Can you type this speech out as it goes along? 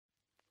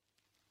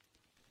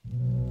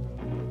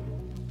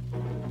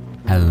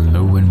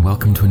Hello and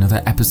welcome to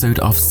another episode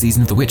of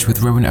Season of the Witch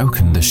with Rowan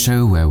Oaken, the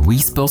show where we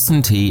spill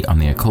some tea on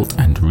the occult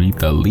and read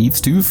the leads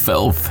to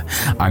filth.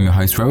 I'm your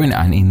host Rowan,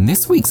 and in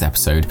this week's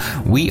episode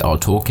we are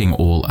talking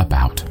all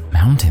about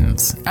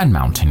mountains and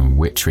mountain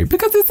witchery,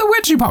 because it's a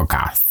witchy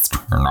podcast.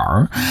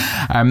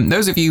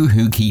 Those of you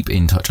who keep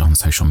in touch on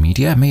social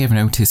media may have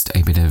noticed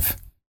a bit of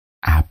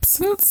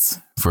absence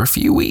for a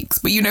few weeks,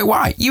 but you know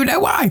why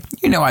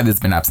there's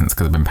been absence,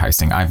 because I've been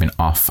posting. I've been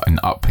off and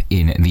up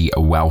in the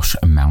Welsh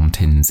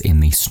mountains in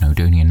the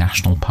Snowdonia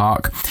National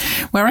Park,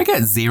 where I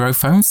get zero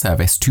phone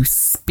service to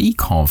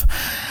speak of.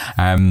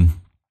 Do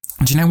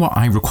you know what?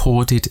 I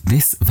recorded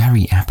this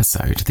very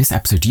episode. This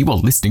episode you are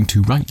listening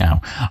to right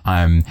now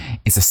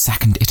is a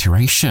second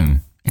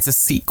iteration. It's a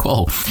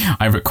sequel.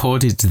 I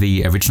recorded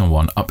the original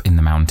one up in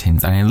the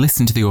mountains and I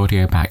listened to the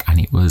audio back and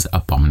it was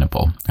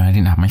abominable. And I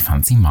didn't have my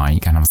fancy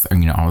mic and I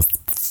was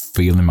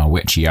feeling my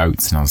witchy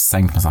oats and I was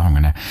saying to myself, I'm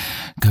going to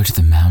go to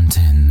the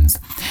mountains.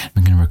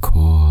 I'm going to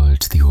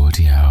record the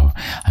audio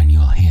and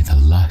you'll hear the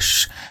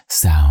lush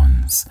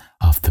sounds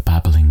of the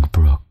babbling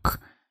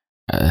brook.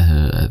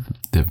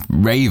 The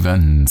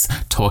ravens,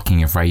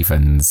 talking of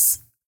ravens.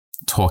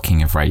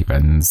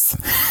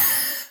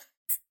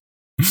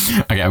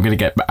 Okay, I'm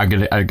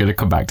gonna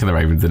come back to the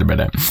ravens in a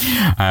minute.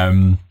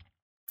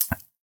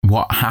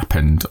 What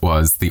happened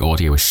was the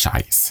audio was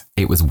shite.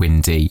 It was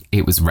windy.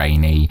 It was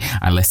rainy.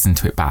 I listened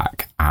to it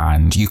back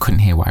and you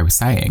couldn't hear what I was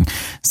saying.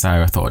 So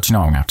I thought, I'm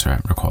going to have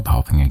to record the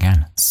whole thing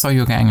again. So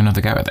you're getting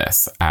another go at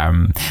this.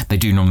 They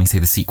do normally say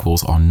the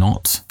sequels are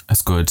not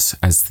as good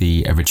as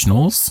the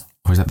originals,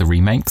 or is that the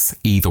remakes?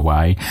 Either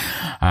way,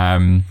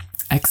 I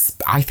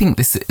think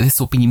this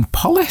will be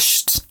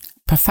polished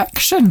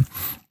perfection.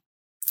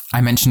 I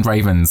mentioned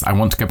ravens. I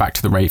want to go back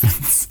to the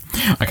ravens.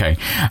 Okay.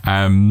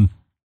 In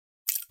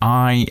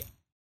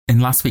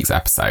last week's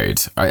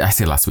episode, I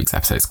say last week's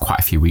episode, it's quite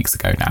a few weeks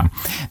ago now,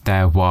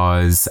 there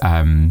was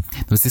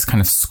this kind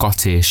of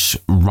Scottish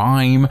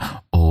rhyme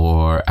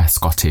or a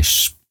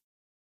Scottish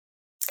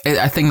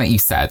thing that you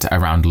said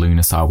around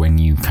Lunarsar when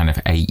you kind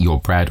of ate your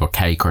bread or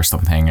cake or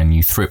something and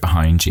you threw it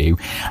behind you.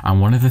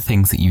 And one of the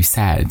things that you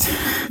said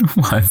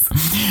was,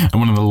 and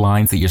one of the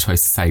lines that you're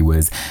supposed to say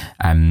was,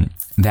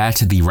 there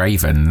to the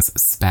ravens,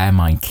 spare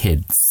my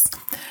kids.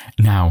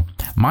 Now,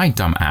 my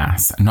dumb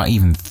ass, not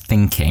even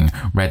thinking,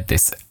 read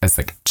this as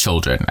like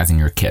children, as in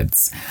your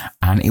kids.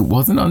 And it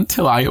wasn't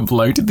until I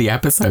uploaded the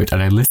episode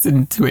and I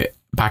listened to it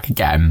back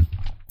again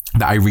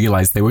that I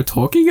realised they were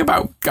talking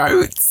about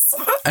goats,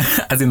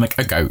 as in like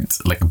a goat,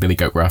 like a Billy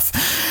Goat Gruff.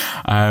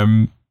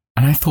 And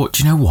I thought,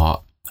 you know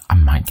what? I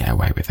might get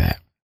away with it.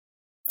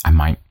 I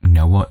might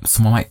know what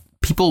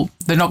people,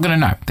 they're not going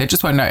to know. They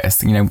just won't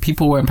notice.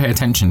 People won't pay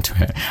attention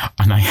to it.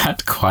 And I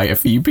had quite a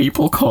few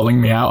people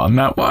calling me out on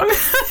that one.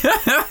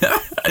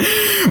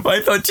 But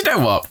I thought, you know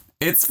what?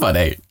 It's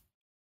funny.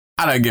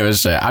 I don't give a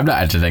shit. I'm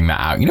not editing that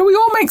out. We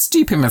all make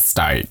stupid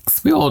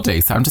mistakes. We all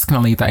do. So I'm just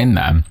going to leave that in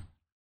there.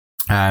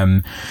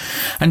 And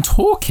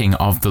talking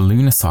of the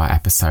Lunarsar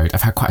episode,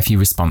 I've had quite a few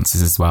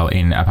responses as well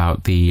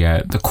about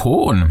the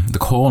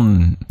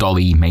corn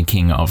dolly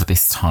making of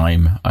this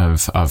time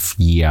of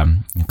year,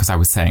 because I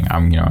was saying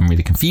I'm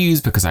really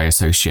confused because I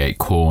associate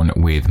corn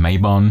with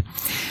Mabon,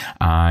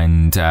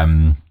 and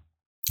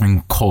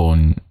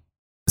corn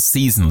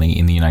seasonally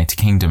in the United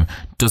Kingdom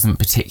doesn't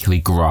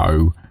particularly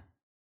grow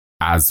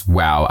as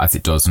well as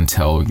it does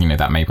until,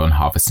 that Mabon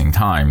harvesting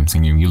time. So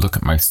you look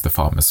at most of the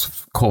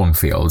farmers'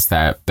 cornfields,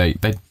 they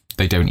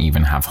don't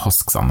even have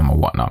husks on them or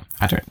whatnot.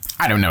 I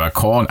don't know a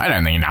corn. I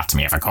don't know the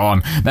anatomy of a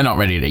corn. They're not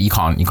ready to, you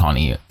can't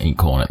eat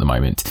corn at the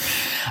moment.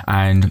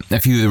 And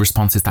a few of the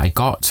responses that I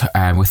got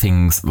were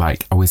things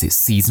like, is it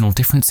seasonal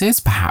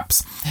differences?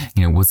 Perhaps,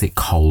 was it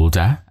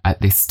colder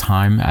at this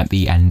time at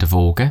the end of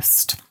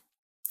August?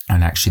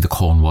 And actually the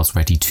corn was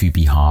ready to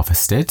be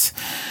harvested.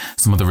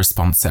 Some of the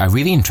response, a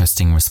really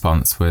interesting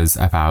response, was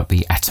about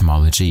the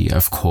etymology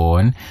of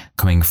corn,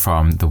 coming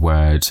from the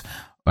word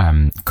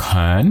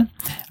kern,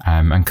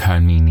 and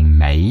kern meaning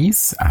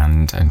maize,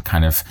 and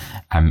kind of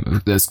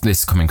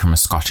this coming from a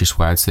Scottish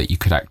word, so that you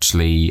could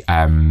actually,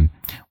 when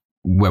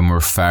we're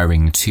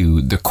referring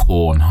to the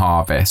corn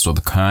harvest or the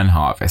kern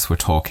harvest, we're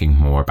talking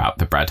more about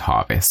the bread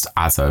harvest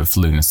as of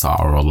Lunarsar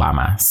or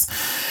Lammas.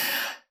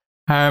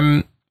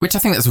 Which I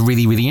think that's a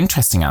really, really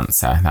interesting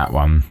answer, that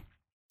one.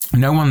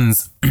 No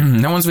one's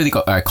really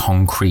got a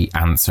concrete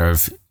answer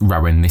of,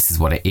 Rowan, this is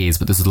what it is,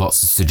 but there's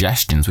lots of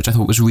suggestions, which I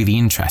thought was really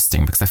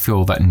interesting, because I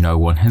feel that no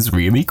one has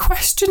really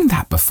questioned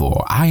that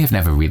before. I have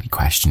never really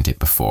questioned it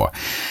before.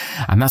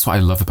 And that's what I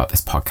love about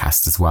this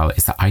podcast as well,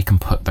 is that I can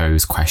put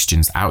those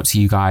questions out to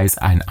you guys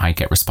and I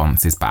get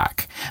responses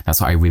back.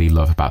 That's what I really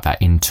love about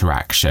that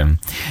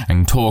interaction.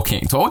 And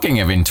talking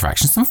of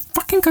interaction, some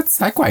fucking good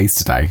segues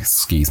today.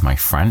 Excuse my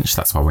French.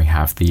 That's why we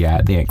have the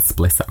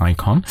explicit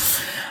icon.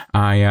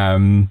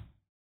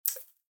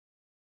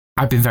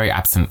 I've been very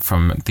absent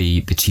from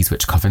the Cheese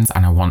Witch covens,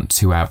 and I want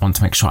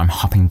to make sure I'm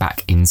hopping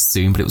back in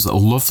soon. But it was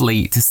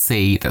lovely to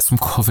see that some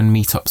coven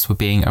meetups were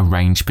being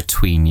arranged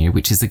between you,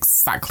 which is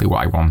exactly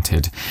what I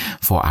wanted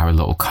for our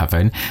little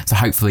coven. So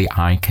hopefully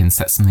I can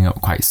set something up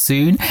quite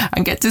soon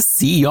and get to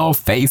see your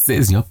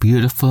faces, your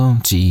beautiful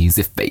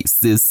cheesy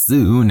faces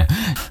soon.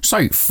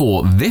 So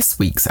for this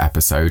week's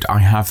episode, I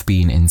have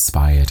been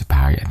inspired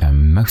by the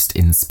most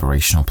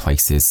inspirational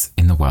places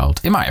in the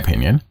world, in my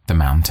opinion, the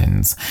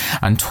mountains.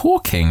 And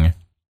talking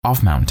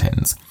of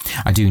mountains,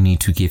 I do need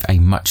to give a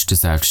much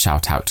deserved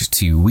shout out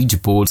to Ouija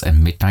boards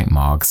and Midnight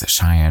Margs,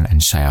 Cheyenne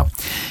and Shale.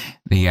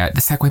 The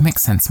segue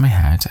makes sense in my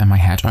head and my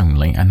head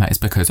only, and that is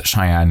because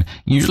Cheyenne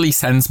usually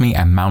sends me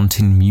a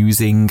mountain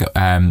musing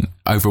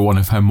over one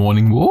of her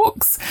morning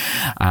walks.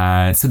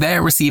 So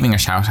they're receiving a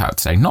shout out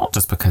today, not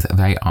just because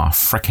they are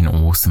freaking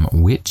awesome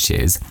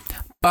witches,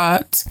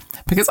 but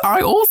because I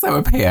also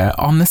appear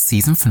on the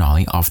season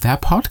finale of their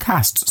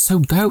podcast. So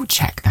go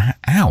check that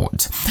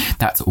out.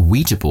 That's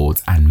Ouija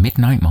boards and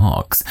Midnight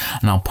Marks.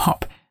 And I'll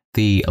pop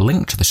the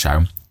link to the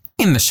show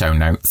in the show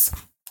notes.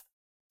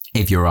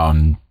 If you're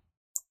on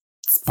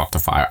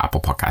Spotify or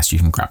Apple Podcasts, you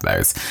can grab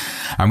those.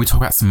 And we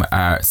talk about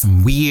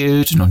some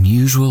weird and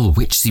unusual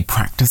witchy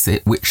practices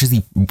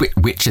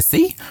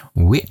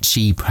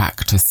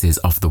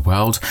of the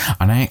world,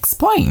 and I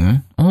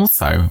explain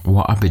also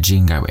what a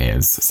bajingo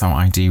is. So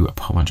I do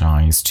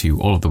apologise to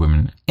all of the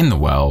women in the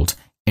world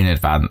in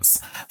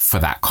advance for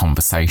that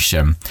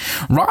conversation.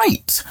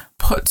 Right,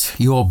 put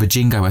your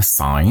bajingo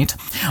aside.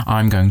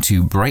 I'm going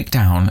to break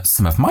down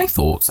some of my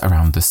thoughts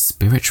around the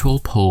spiritual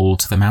pull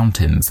to the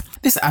mountains.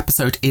 This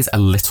episode is a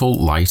little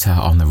lighter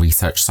on the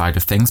research side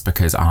of things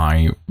because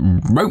I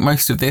wrote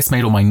most of this,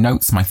 made all my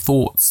notes, my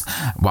thoughts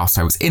whilst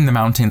I was in the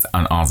mountains,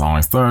 and as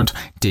I said,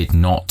 did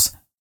not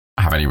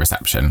have any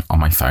reception on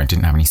my phone,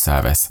 didn't have any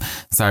service.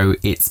 So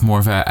it's more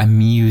of a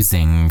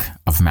musing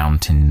of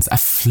mountains, a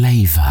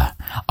flavour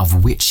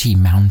of witchy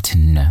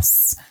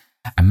mountainness.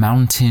 A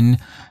mountain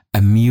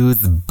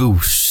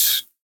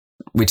amuse-bouche,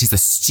 which is a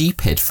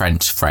stupid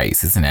French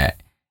phrase, isn't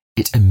it?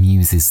 It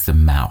amuses the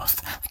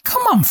mouth.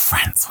 Come on,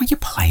 France, what are you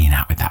playing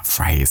at with that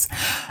phrase?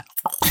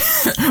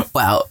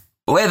 Well,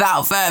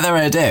 without further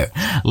ado,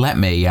 let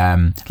me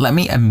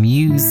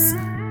amuse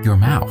your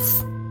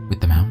mouth with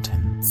the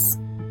mountains.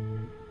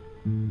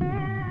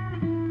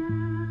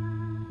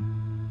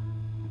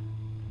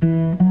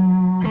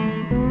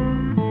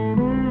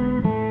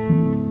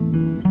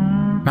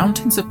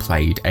 Mountains have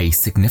played a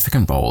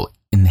significant role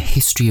in the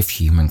history of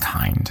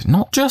humankind,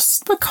 not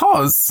just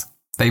because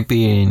they've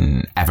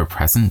been ever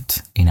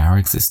present in our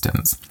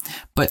existence,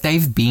 but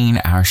they've been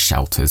our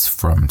shelters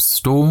from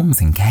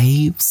storms and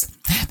caves.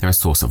 They're a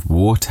source of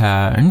water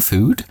and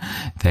food.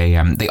 They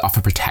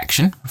offer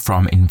protection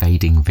from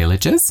invading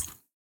villagers.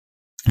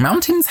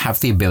 Mountains have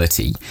the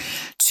ability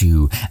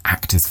to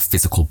act as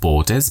physical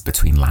borders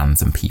between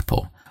lands and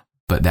people,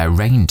 but their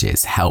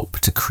ranges help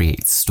to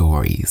create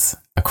stories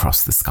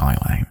across the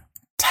skyline.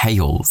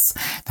 Tales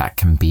that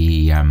can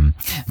be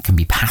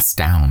passed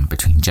down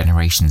between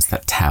generations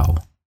that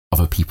tell of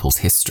a people's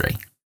history.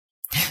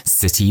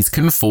 Cities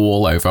can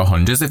fall over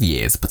hundreds of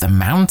years, but the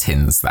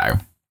mountains, though,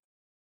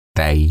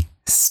 they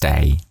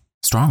stay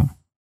strong.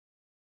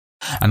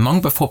 And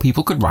long before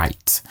people could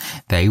write,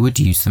 they would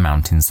use the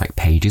mountains like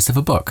pages of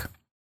a book,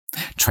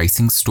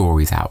 tracing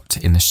stories out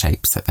in the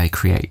shapes that they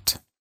create.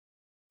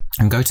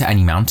 And go to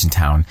any mountain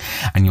town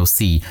and you'll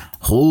see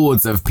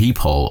hordes of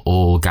people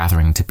all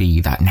gathering to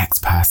be that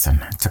next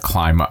person to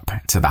climb up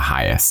to the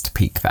highest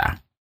peak there.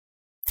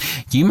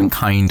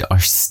 Humankind are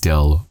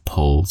still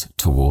pulled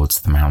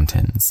towards the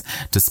mountains.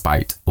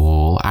 Despite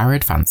all our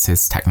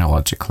advances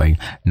technologically,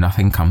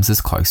 nothing comes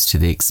as close to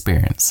the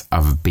experience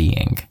of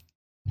being,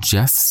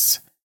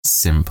 just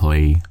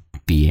simply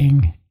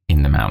being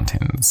in the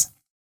mountains.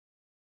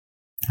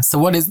 So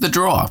what is the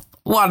draw?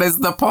 What is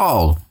the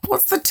pull?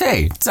 What's the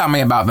tea? Tell me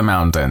about the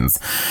mountains.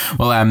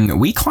 Well,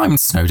 we climbed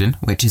Snowdon,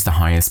 which is the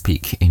highest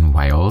peak in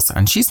Wales,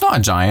 and she's not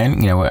a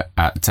giant, it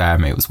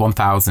was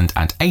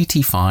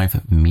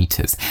 1,085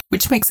 metres,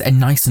 which makes it a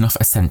nice enough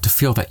ascent to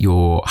feel that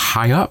you're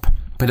high up,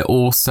 but it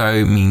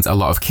also means a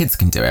lot of kids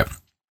can do it.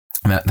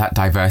 And that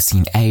diversity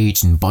in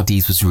age and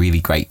bodies was really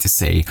great to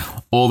see.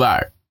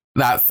 Although,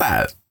 that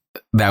said,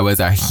 there was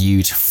a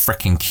huge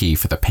freaking queue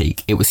for the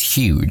peak. It was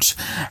huge,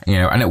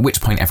 and at which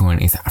point everyone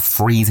is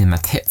freezing their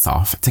tits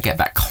off to get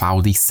that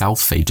cloudy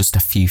selfie just a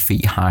few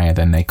feet higher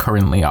than they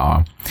currently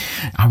are.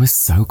 I was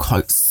so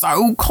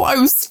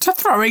close to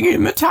throwing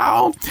in the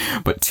towel,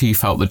 but two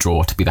felt the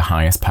draw to be the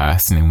highest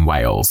person in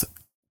Wales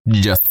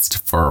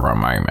just for a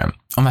moment,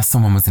 unless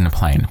someone was in a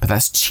plane, but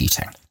that's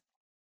cheating.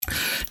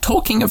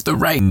 Talking of the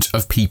range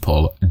of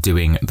people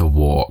doing the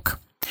walk.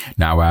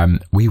 Now,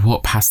 we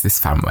walked past this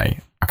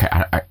family. Okay,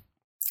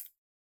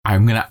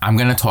 I'm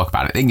gonna talk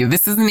about it.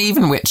 This isn't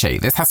even witchy.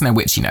 This has no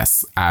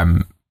witchiness.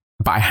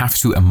 but I have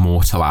to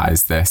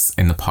immortalize this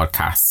in the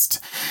podcast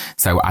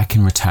so I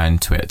can return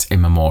to it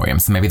in memoriam.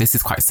 So maybe this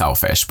is quite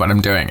selfish, but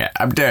I'm doing it.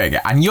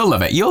 And you'll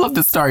love it. You'll love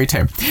the story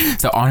too.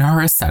 So on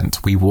our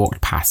ascent, we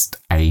walked past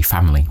a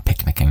family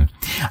picnicking,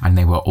 and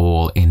they were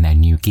all in their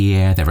new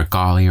gear, their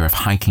regalia of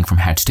hiking from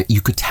head to toe.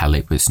 You could tell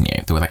it was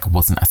new. There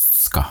wasn't a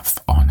scuff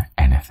on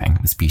anything.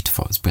 It was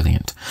beautiful. It was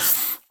brilliant.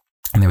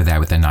 And they were there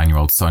with their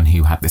 9-year-old son,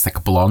 who had this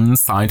like blonde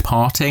side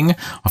parting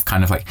of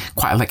kind of like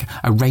quite like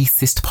a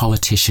racist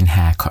politician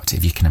haircut,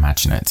 if you can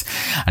imagine it.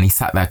 And he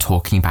sat there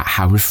talking about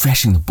how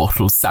refreshing the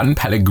bottled San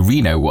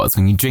Pellegrino was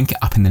when you drink it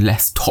up in the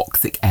less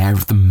toxic air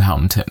of the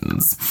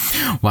mountains.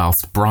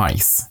 Whilst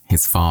Bryce,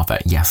 his father,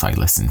 yes, I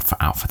listened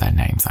out for their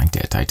names. I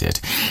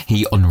did.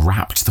 He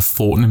unwrapped the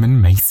Fortnum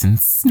and Mason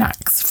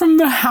snacks from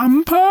the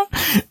hamper.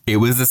 It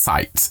was a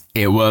sight.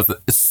 It was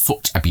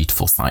such a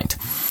beautiful sight.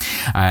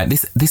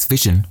 This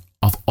vision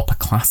of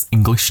upper-class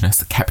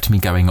Englishness kept me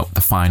going up the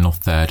final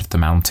third of the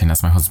mountain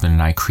as my husband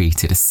and I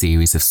created a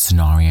series of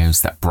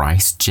scenarios that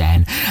Bryce,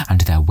 Jen,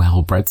 and their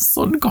well-bred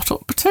son got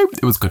up to.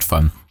 It was good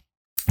fun.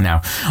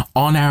 Now,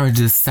 on our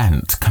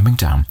descent coming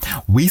down,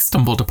 we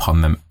stumbled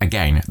upon them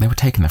again. They were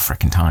taking their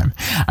frickin' time.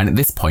 And at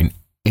this point,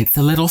 it's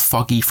a little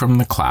foggy from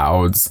the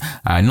clouds,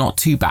 not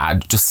too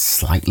bad, just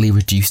slightly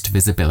reduced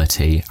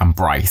visibility, and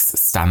Bryce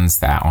stands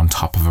there on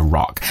top of a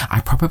rock. I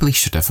probably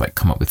should have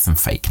come up with some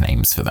fake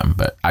names for them,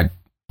 but I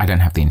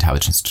don't have the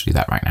intelligence to do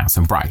that right now.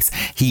 So Bryce,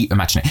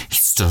 imagine it, he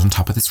stood on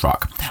top of this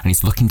rock and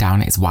he's looking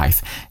down at his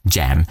wife,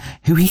 Jen,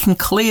 who she can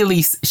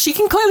clearly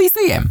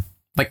see him,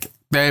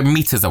 they're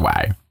meters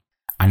away.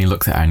 And he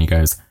looks at her and he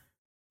goes,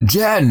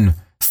 "Jen,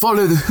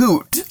 follow the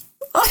hoot."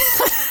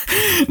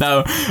 Now,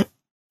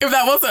 if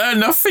that wasn't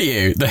enough for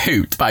you, the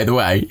hoot, by the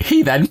way,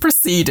 he then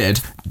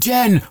proceeded,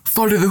 "Jen,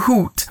 follow the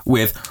hoot,"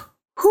 with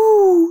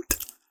hoot,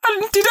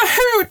 and did a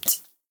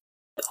hoot.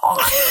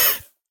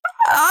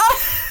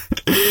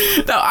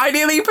 No, I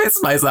nearly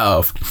pissed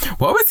myself.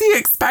 What was he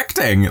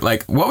expecting?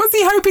 What was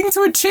he hoping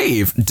to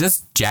achieve?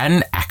 Does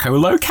Jen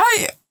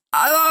echolocate?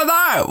 I don't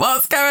know.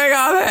 What's going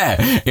on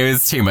here? It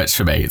was too much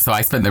for me. So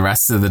I spent the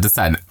rest of the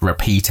descent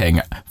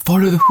repeating,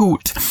 "Follow the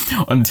hoot,"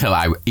 until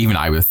I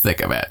was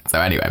sick of it.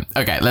 So anyway,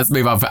 okay, let's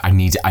move on. I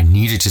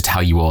needed to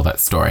tell you all that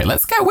story.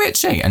 Let's get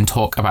witchy and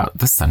talk about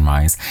the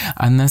sunrise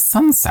and the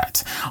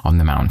sunset on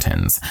the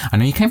mountains. I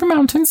know you came from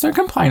mountains, don't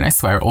complain. I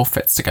swear it all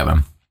fits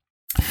together.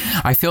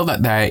 I feel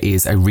that there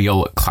is a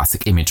real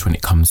classic image when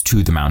it comes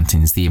to the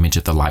mountains, the image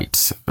of the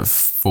light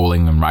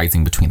falling and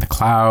rising between the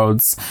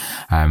clouds,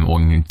 or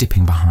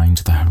dipping behind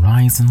the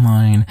horizon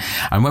line.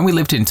 And when we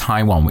lived in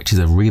Taiwan, which is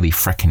a really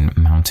frickin'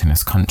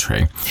 mountainous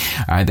country,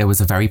 there was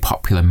a very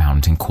popular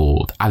mountain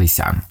called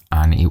Alishan,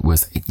 and it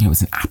was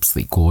an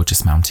absolutely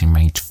gorgeous mountain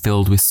range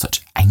filled with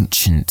such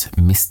ancient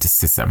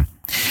mysticism.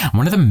 And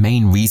one of the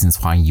main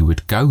reasons why you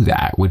would go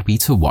there would be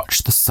to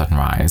watch the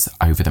sunrise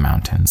over the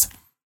mountains.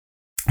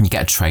 You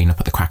get a train up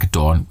at the crack of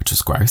dawn, which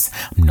was gross.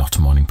 I'm not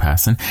a morning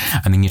person.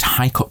 And then you'd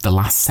hike up the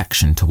last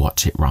section to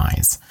watch it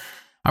rise.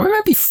 I went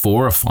maybe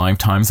 4 or 5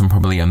 times and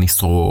probably only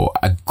saw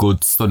a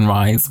good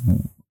sunrise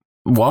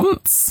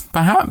once,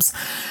 perhaps.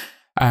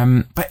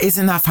 But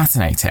isn't that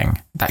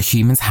fascinating that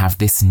humans have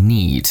this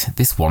need,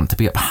 this want to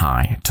be up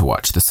high to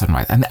watch the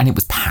sunrise? And it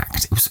was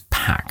packed. It was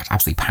packed,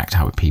 absolutely packed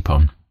out with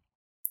people.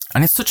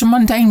 And it's such a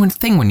mundane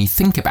thing when you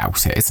think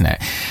about it, isn't it?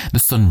 The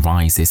sun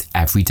rises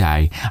every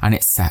day and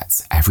it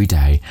sets every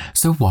day.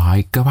 So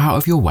why go out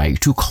of your way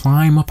to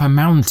climb up a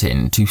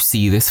mountain to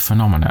see this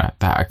phenomena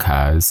that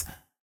occurs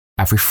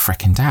every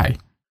frickin' day?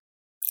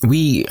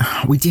 We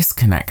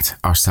disconnect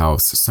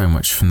ourselves so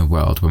much from the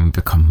world when we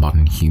become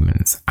modern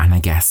humans. And I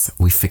guess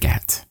we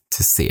forget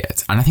to see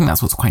it. And I think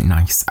that's what's quite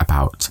nice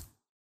about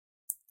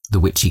the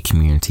witchy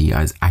community,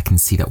 as I can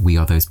see that we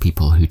are those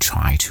people who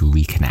try to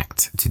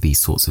reconnect to these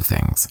sorts of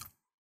things.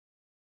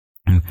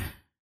 And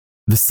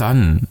the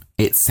sun,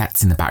 it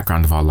sets in the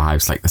background of our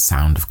lives like the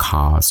sound of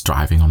cars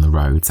driving on the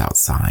roads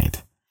outside.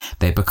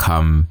 They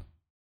become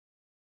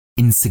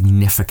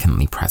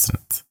insignificantly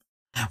present.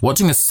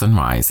 Watching a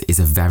sunrise is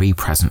a very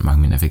present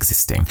moment of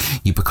existing.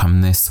 You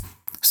become this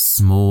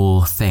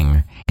small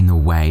thing in the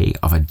way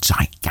of a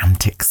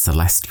gigantic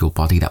celestial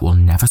body that will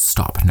never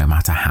stop no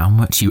matter how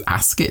much you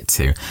ask it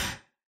to.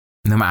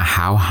 No matter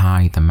how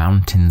high the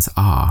mountains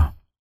are,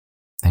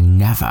 they're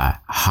never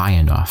high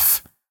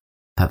enough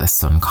that the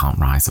sun can't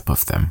rise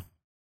above them.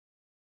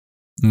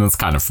 And that's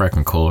kind of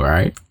freaking cool,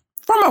 right?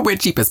 From a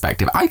witchy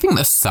perspective, I think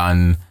the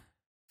sun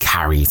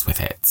carries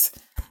with it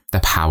the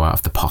power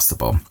of the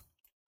possible,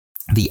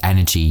 the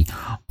energy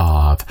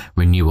of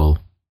renewal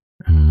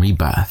and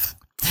rebirth.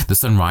 The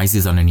sun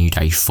rises on a new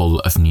day full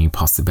of new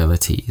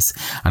possibilities.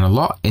 And a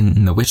lot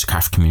in the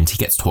witchcraft community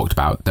gets talked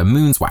about the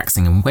moon's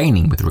waxing and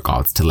waning with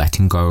regards to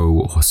letting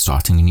go or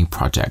starting a new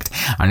project.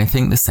 And I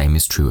think the same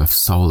is true of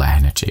solar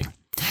energy.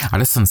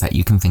 At a sunset,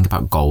 you can think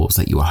about goals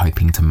that you are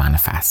hoping to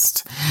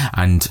manifest.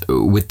 And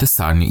with the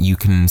sun, you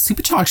can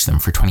supercharge them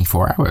for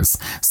 24 hours.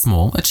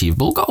 Small,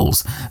 achievable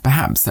goals.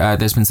 Perhaps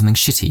there's been something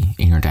shitty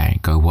in your day.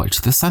 Go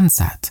watch the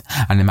sunset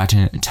and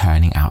imagine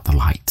turning out the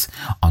light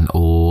on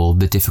all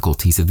the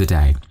difficulties of the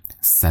day.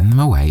 Send them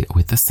away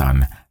with the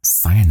sun.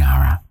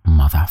 Sayonara,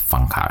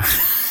 motherfunker.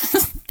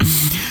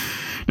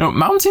 Now,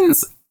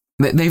 mountains,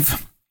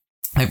 they've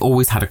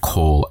always had a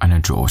call and a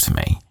draw to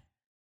me.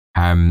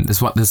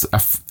 There's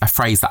a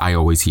phrase that I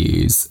always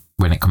use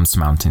when it comes to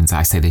mountains.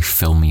 I say they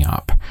fill me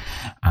up,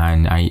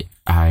 and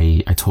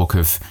I talk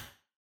of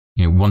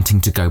wanting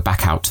to go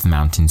back out to the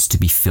mountains to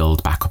be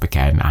filled back up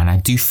again. And I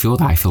do feel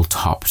that I feel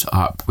topped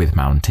up with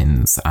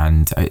mountains,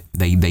 and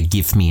they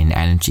give me an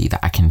energy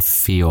that I can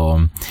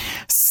feel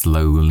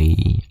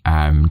slowly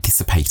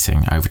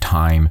dissipating over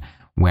time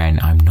when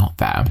I'm not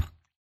there.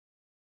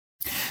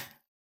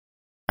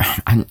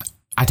 And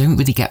I don't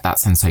really get that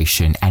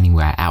sensation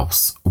anywhere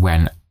else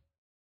when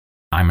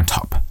I'm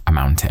atop a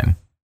mountain.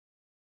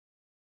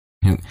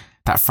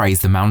 That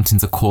phrase, the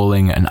mountains are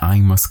calling and I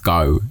must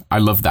go. I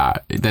love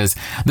that. There's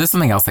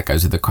something else that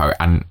goes with the quote,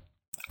 and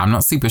I'm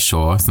not super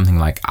sure. Something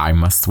like, I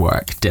must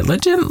work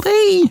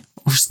diligently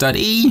or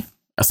study.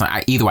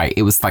 Either way,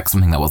 it was like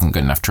something that wasn't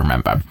good enough to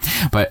remember.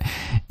 But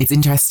it's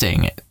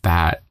interesting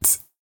that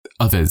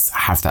others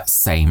have that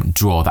same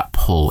draw, that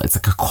pull. It's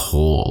like a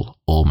call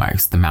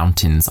almost. The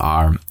mountains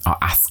are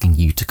asking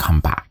you to come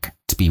back,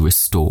 to be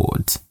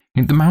restored.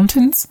 The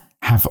mountains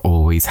have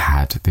always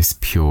had this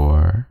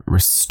pure,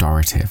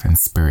 restorative and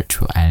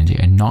spiritual energy,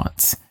 and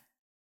not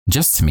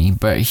just to me,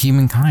 but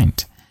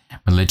humankind.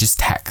 Religious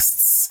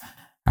texts,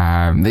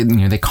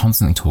 they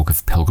constantly talk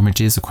of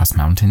pilgrimages across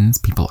mountains.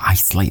 People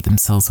isolate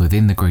themselves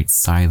within the great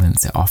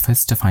silence it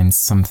offers to find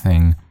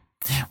something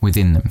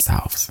within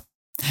themselves.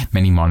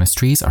 Many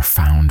monasteries are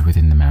found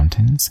within the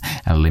mountains.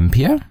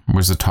 Olympia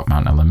was atop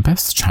Mount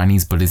Olympus.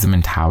 Chinese Buddhism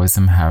and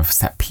Taoism have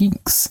set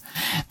peaks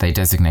they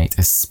designate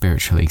as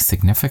spiritually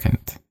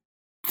significant.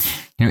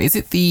 Is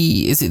it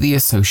the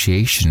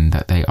association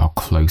that they are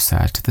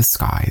closer to the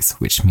skies,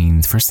 which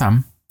means for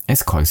some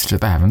it's closer to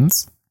the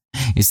heavens?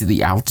 Is it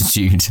the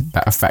altitude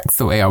that affects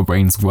the way our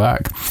brains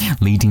work,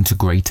 leading to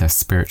greater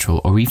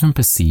spiritual or even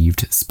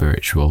perceived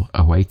spiritual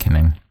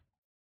awakening?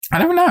 I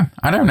don't know.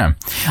 I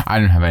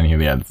don't have any of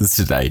the answers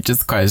today,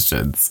 just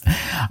questions.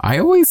 I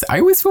always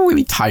feel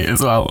really tight as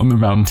well on the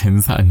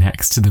mountains that are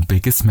next to the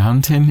biggest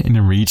mountain in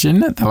a region.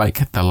 They're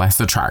like the less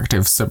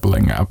attractive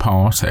sibling at a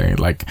party.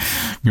 Like,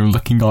 you're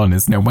looking on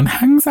as no one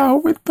hangs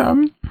out with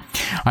them.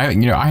 I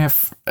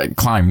have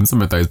climbed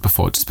some of those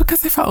before just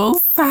because I felt a little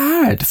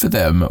sad for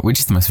them, which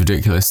is the most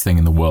ridiculous thing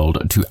in the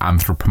world, to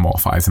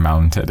anthropomorphize a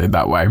mountain in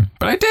that way.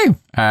 But I do.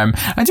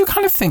 I do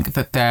kind of think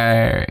that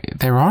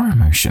there are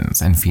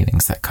emotions and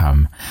feelings that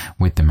come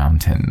with the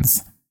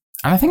mountains,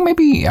 and I think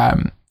maybe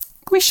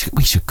we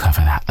should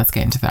cover that. Let's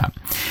get into that.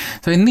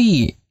 So in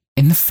the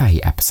Fae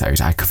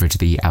episode, I covered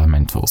the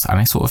elementals, and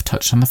I sort of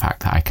touched on the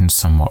fact that I can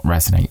somewhat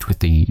resonate with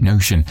the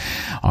notion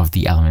of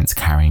the elements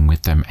carrying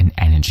with them an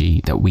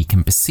energy that we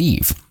can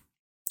perceive.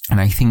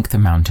 And I think the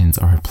mountains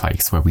are a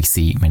place where we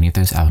see many of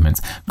those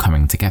elements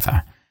coming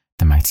together.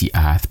 The mighty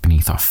earth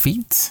beneath our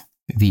feet,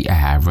 the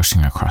air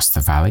rushing across the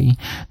valley,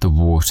 the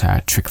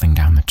water trickling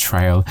down the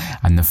trail,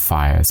 and the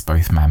fires,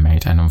 both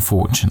man-made and,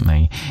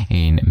 unfortunately,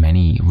 in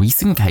many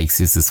recent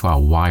cases as well,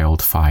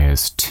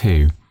 wildfires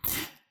too.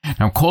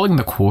 Now, calling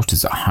the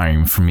quarters at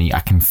home, for me,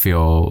 it can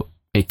feel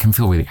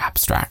really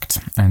abstract,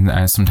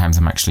 and sometimes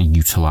I'm actually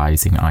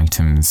utilising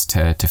items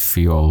to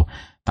feel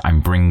that I'm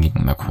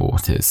bringing the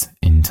quarters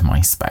into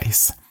my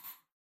space.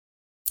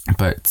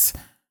 But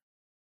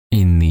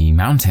in the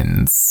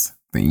mountains,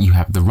 you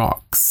have the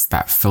rocks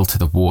that filter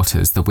the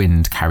waters, the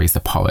wind carries the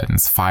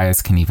pollens,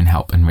 fires can even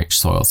help enrich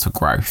soils for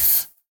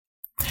growth.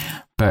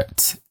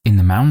 But in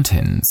the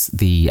mountains,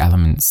 the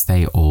elements,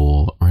 they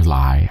all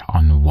rely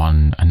on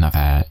one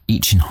another,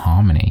 each in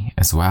harmony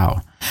as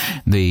well.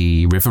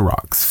 The river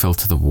rocks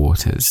filter the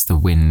waters, the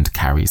wind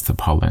carries the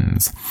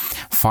pollens.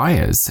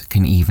 Fires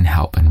can even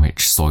help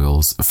enrich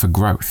soils for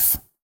growth.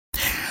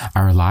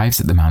 Our lives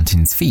at the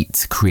mountain's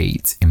feet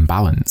create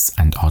imbalance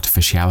and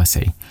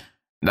artificiality.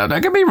 Now,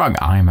 don't get me wrong,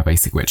 I am a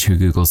basic witch who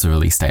Googles the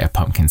release date of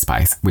pumpkin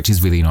spice, which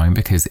is really annoying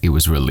because it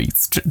was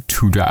released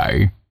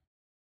today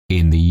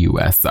in the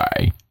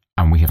USA,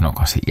 and we have not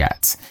got it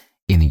yet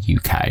in the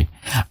UK.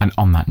 And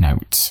on that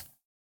note,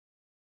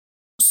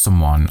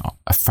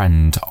 a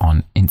friend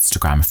on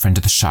Instagram, a friend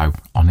of the show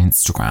on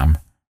Instagram,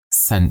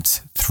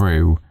 sent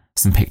through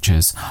some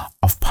pictures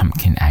of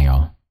pumpkin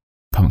ale,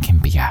 pumpkin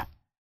beer,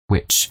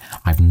 which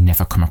I've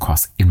never come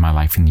across in my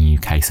life in the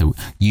UK. So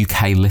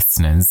UK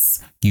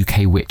listeners,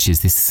 UK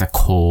witches, this is a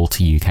call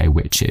to UK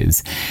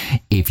witches.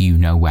 If you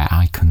know where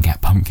I can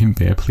get pumpkin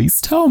beer, please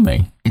tell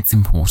me. It's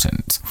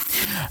important.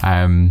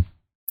 What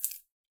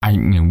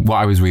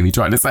I was really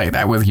trying to say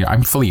there was,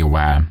 I'm fully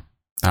aware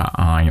that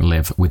I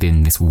live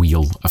within this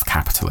wheel of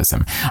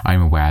capitalism.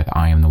 I'm aware that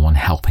I am the one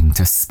helping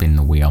to spin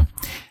the wheel,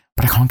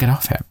 but I can't get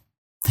off it.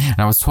 And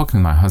I was talking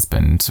with my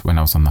husband when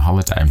I was on the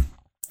holiday,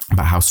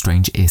 about how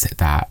strange it is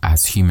that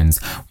as humans,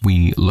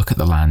 we look at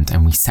the land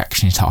and we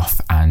section it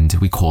off and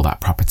we call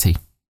that property.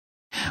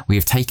 We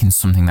have taken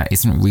something that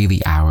isn't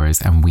really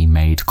ours and we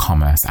made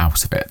commerce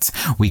out of it.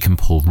 We can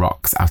pull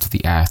rocks out of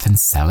the earth and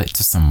sell it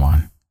to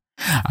someone.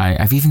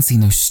 I've even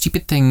seen those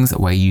stupid things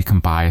where you can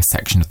buy a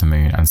section of the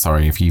moon. I'm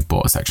sorry if you've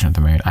bought a section of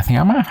the moon. I think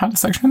I might have had a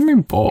section of the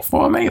moon bought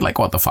for me. Like,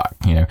 what the fuck?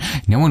 You know,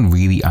 no one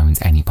really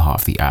owns any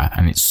part of the earth,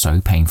 and it's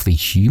so painfully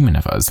human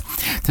of us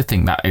to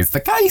think that is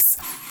the case.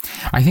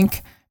 I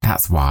think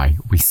that's why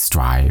we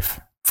strive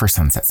for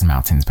sunsets and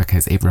mountains,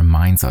 because it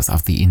reminds us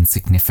of the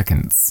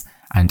insignificance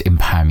and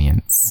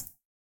impermanence.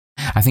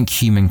 I think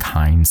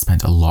humankind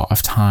spent a lot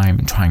of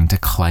time trying to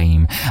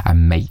claim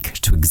and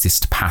make to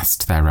exist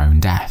past their own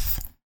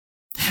death.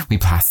 We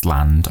passed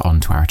land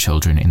on to our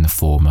children in the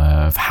form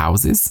of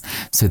houses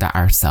so that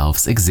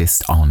ourselves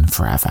exist on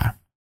forever.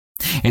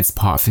 It's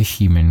part of the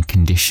human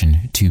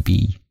condition to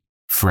be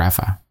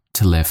forever,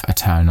 to live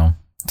eternal,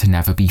 to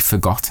never be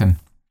forgotten.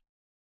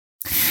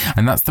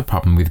 And that's the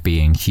problem with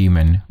being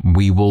human.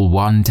 We will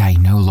one day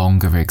no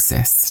longer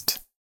exist.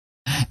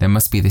 There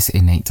must be this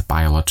innate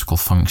biological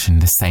function,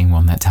 the same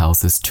one that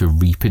tells us to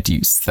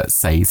reproduce, that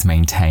says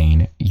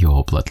maintain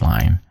your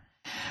bloodline.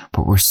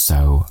 But we're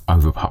so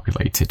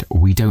overpopulated,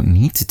 we don't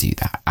need to do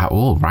that at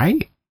all,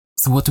 right?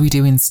 So what do we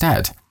do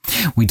instead?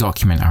 We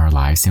document our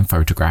lives in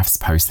photographs,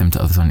 post them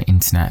to others on the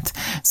internet,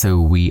 so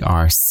we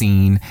are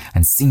seen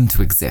and seem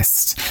to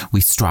exist.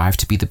 We strive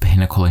to be the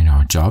pinnacle in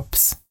our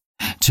jobs,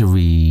 to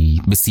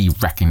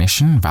receive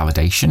recognition,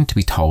 validation, to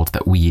be told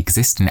that we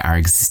exist and our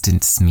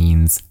existence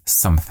means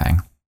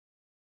something.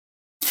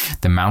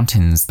 The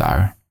mountains,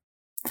 though,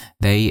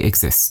 they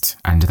exist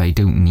and they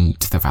don't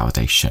need the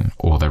validation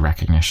or the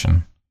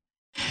recognition.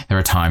 There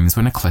are times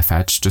when a cliff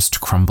edge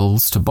just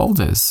crumbles to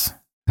boulders,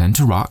 then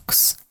to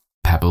rocks,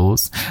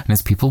 pebbles, and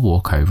as people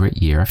walk over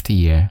it year after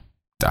year,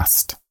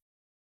 dust.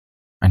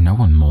 And no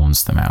one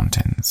mourns the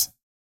mountains.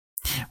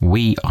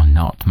 We are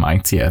not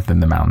mightier than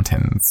the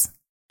mountains.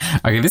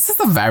 Okay, this is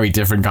a very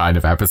different kind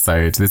of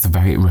episode. This is a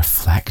very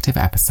reflective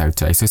episode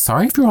today, so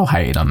sorry if you're all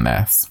hating on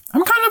this.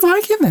 I'm kind of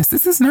liking this.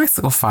 This is a nice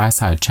little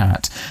fireside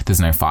chat.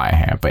 There's no fire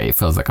here, but it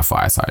feels like a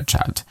fireside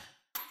chat.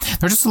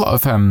 There are just a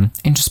lot of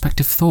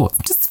introspective thoughts.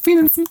 I'm just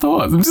feeling some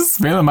thoughts. I'm just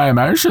feeling my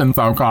emotions,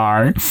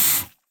 okay?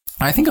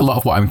 I think a lot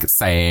of what I'm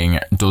saying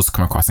does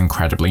come across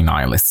incredibly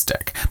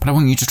nihilistic, but I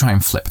want you to try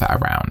and flip that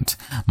around.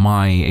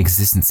 My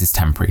existence is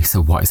temporary,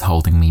 so what is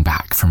holding me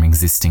back from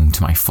existing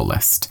to my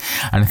fullest?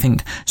 And I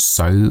think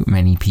so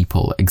many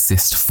people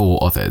exist for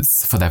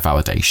others, for their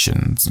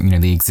validations. You know,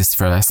 they exist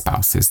for their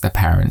spouses, their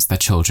parents, their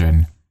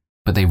children,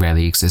 but they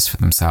rarely exist for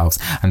themselves.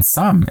 And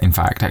some, in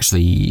fact,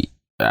 actually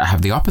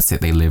have the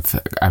opposite. They live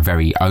a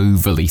very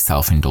overly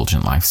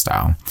self-indulgent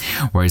lifestyle,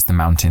 whereas the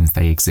mountains,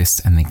 they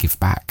exist and they give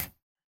back.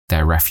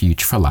 They're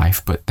refuge for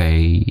life, but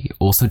they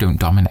also don't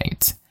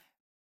dominate.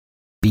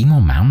 Be more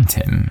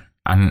mountain.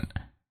 And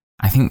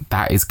I think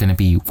that is going to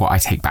be what I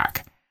take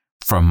back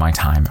from my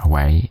time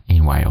away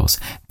in Wales.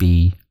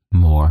 Be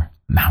more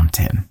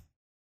mountain.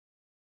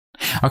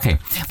 Okay,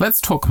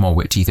 let's talk more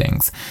witchy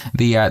things.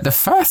 The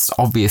first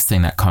obvious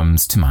thing that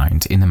comes to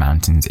mind in the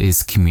mountains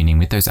is communing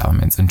with those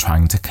elements and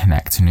trying to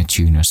connect and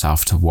attune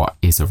yourself to what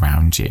is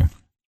around you.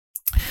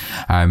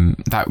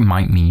 That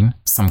might mean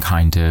some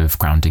kind of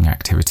grounding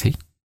activity.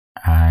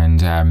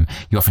 And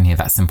you often hear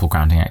that simple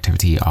grounding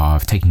activity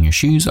of taking your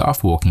shoes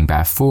off, walking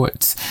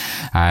barefoot,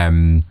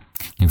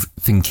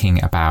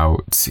 thinking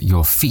about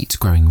your feet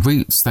growing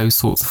roots, those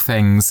sorts of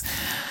things.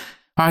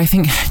 I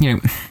think,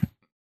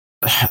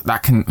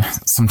 that can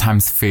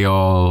sometimes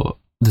feel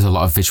there's a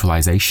lot of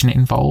visualization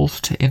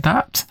involved in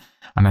that.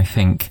 And I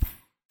think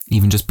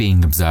even just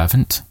being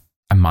observant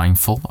and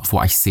mindful of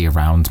what I see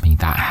around me,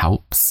 that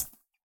helps.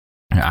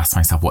 I ask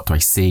myself, what do I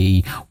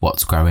see?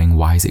 What's growing?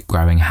 Why is it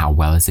growing? How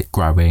well is it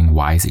growing?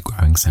 Why is it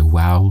growing so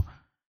well?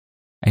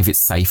 If it's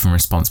safe and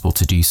responsible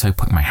to do so,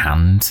 put my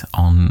hand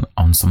on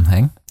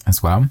something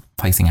as well,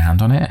 placing a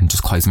hand on it and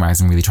just closing my eyes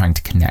and really trying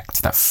to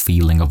connect that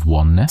feeling of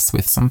oneness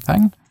with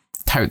something.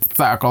 Total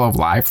circle of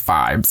life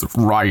vibes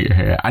right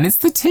here. And it's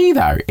the tea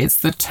though. It's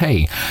the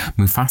tea.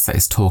 Mufasa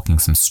is talking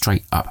some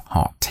straight up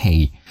hot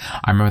tea.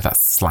 I remember that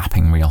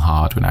slapping real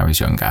hard when I was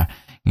younger.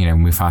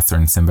 Mufasa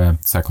and Simba,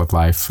 Circle of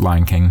Life,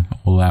 Lion King,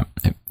 all that.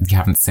 If you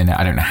haven't seen it,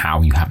 I don't know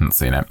how you haven't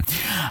seen it.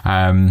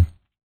 And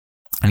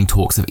he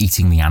talks of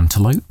eating the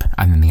antelope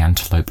and then the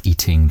antelope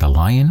eating the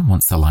lion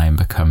once the lion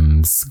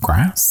becomes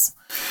grass.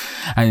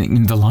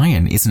 And the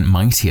lion isn't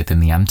mightier than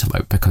the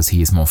antelope because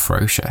he is more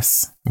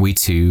ferocious. We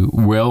too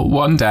will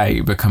one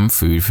day become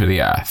food for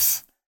the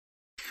earth.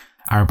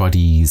 Our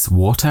body's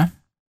water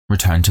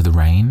return to the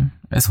rain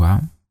as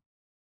well.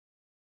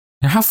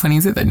 Now, how funny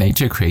is it that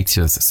nature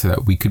created us so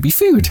that we could be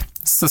food,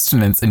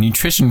 sustenance and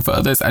nutrition for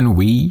others, and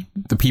we,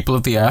 the people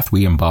of the earth,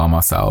 we embalm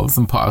ourselves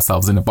and put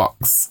ourselves in a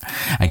box.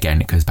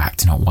 Again, it goes back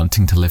to not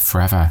wanting to live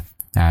forever.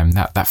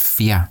 That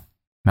fear,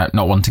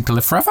 not wanting to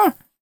live forever.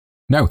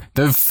 No,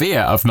 the fear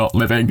of not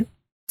living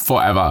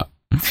forever.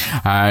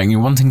 You're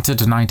wanting to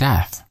deny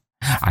death.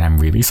 And I'm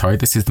really sorry,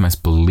 this is the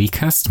most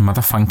bleakest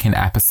motherfucking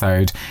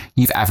episode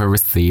you've ever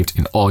received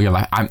in all your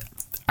life. I'm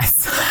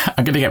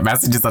going to get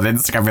messages on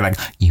Instagram being like,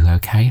 you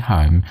okay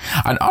home?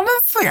 And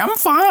honestly, I'm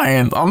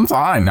fine.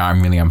 No,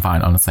 I'm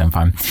fine. Honestly, I'm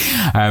fine.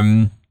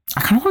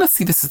 I kind of want to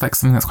see this as like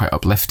something that's quite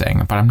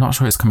uplifting, but I'm not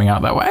sure it's coming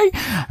out that way.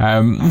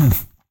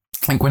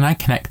 Like when I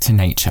connect to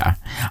nature,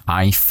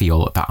 I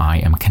feel that I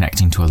am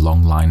connecting to a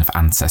long line of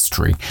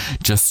ancestry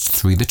just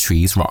through the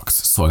trees, rocks,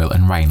 soil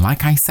and rain.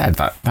 Like I said,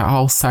 that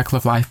whole circle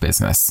of life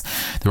business.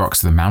 The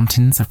rocks of the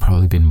mountains have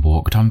probably been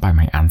walked on by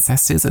my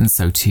ancestors and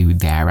so too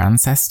their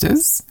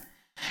ancestors.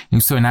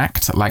 So an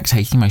act like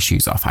taking my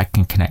shoes off, I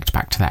can connect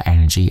back to that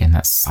energy and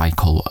that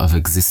cycle of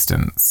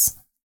existence.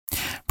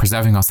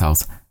 Preserving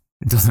ourselves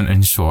doesn't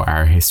ensure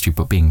our history,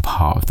 but being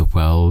part of the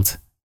world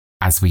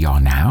as we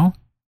are now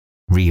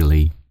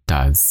really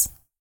does.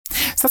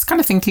 So that's kind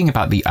of thinking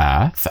about the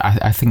earth.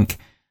 I think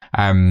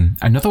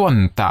another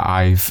one that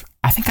I've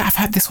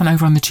had this one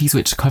over on the Cheese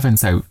Witch Coven.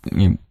 So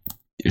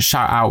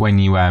shout out when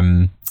you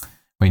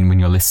when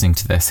you're listening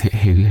to this,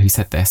 who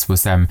said this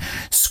was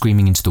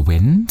screaming into the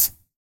wind.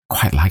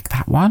 Quite like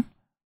that one.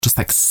 Just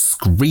like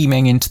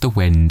screaming into the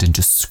wind and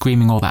just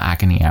screaming all that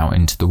agony out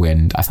into the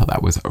wind. I thought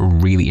that was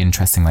really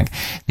interesting, like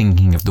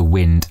thinking of the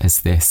wind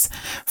as this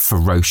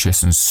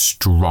ferocious and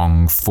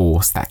strong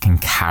force that can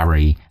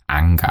carry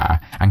anger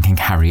and can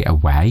carry it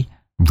away.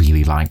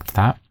 Really liked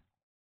that.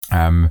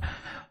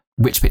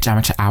 Witch Bitch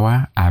Amateur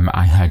Hour.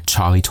 I heard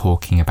Charlie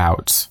talking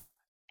about,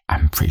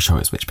 I'm pretty sure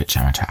it's Witch Bitch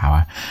Amateur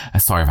Hour.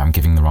 Sorry if I'm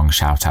giving the wrong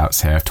shout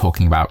outs here.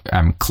 Talking about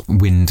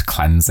wind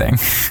cleansing.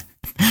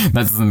 That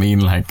doesn't mean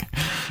like,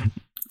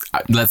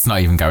 let's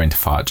not even go into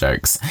fart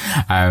jokes.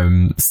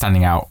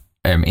 Standing out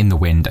in the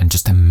wind and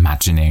just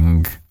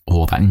imagining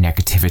all that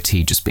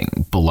negativity just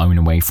being blown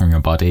away from your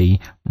body.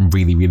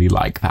 Really, really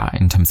like that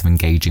in terms of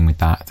engaging with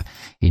that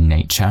in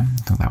nature.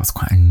 I thought that was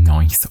quite a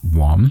nice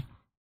one.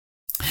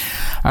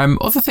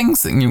 Other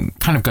things,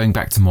 kind of going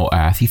back to more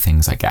earthy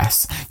things, I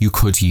guess. You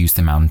could use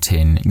the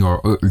mountain,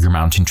 your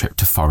mountain trip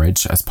to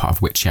forage as part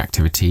of witchy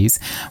activities,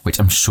 which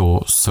I'm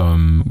sure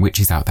some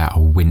witches out there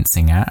are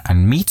wincing at.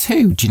 And me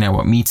too. Do you know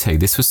what? Me too.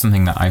 This was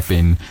something that I've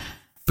been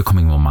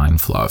becoming more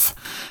mindful of.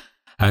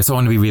 So I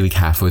want to be really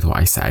careful with what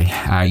I say.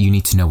 You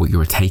need to know what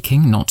you're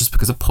taking, not just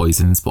because of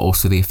poisons, but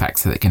also the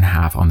effects that it can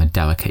have on the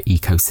delicate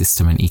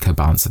ecosystem and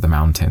eco-balance of the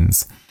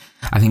mountains.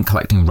 I think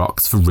collecting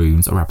rocks for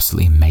runes are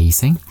absolutely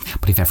amazing,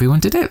 but if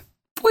everyone did it,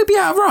 we'd be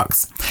out of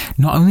rocks.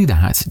 Not only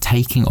that,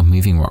 taking or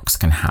moving rocks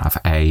can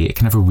have a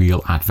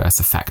real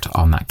adverse effect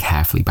on that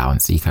carefully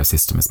balanced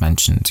ecosystem, as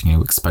mentioned.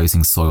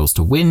 Exposing soils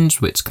to wind,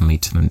 which can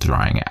lead to them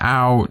drying it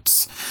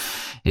out.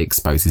 It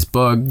exposes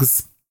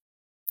bugs,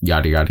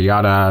 yada yada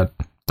yada. ...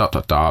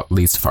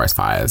 leads to forest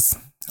fires.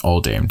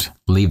 All doomed.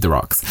 Leave the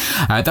rocks.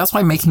 That's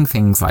why making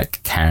things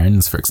like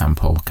cairns, for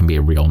example, can be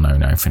a real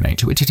no-no for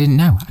nature, which I didn't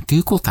know. I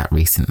googled that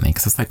recently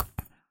because I was like,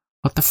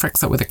 what the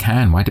frick's up with a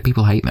cairn? Why do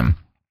people hate them?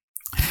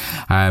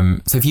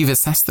 So if you've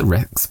assessed the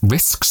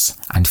risks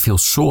and feel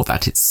sure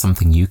that it's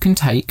something you can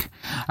take,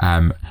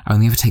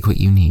 only ever take what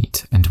you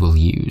need and will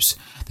use.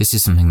 This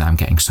is something that I'm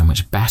getting so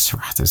much better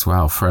at as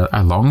well. For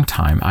a long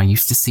time, I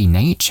used to see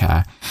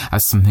nature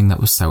as something that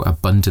was so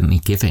abundantly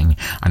giving,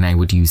 and I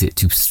would use it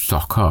to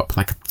stock up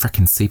like a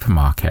freaking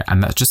supermarket.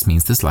 And that just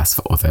means there's less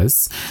for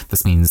others.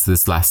 This means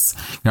there's less,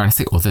 when I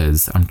say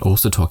others, I'm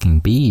also talking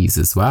bees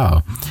as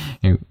well.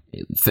 I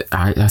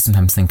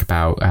sometimes think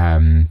about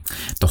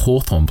the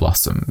hawthorn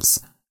blossoms.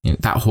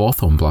 That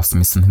hawthorn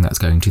blossom is something that's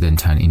going to then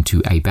turn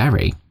into a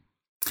berry.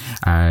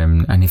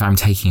 And if I'm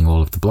taking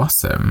all of the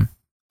blossom,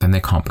 then they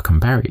can't become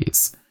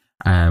berries,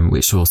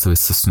 which also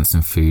is sustenance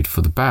and food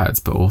for the birds,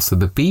 but also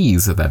the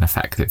bees are then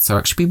affected. So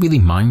actually be really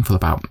mindful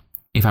about,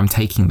 if I'm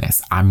taking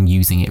this, I'm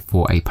using it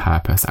for a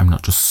purpose. I'm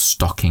not just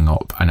stocking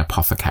up an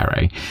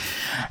apothecary.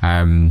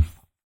 Oh,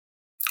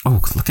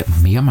 look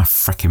at me on my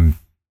freaking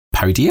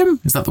podium.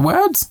 Is that the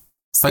word?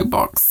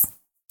 Soapbox.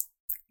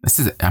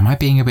 Am I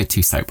being a bit too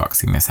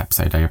soapboxy in this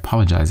episode? I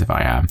apologize if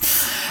I am.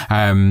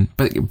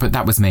 But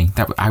that was me.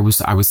 I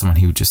was someone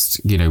who just,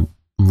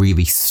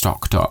 really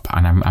stocked up,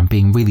 and I'm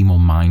being really more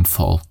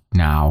mindful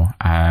now,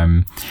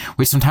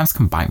 which sometimes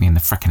can bite me in the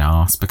frickin'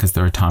 arse, because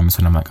there are times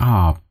when I'm like,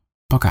 oh,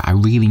 bugger, I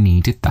really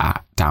needed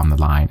that down the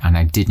line, and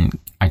I didn't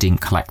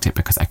collect it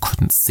because I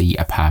couldn't see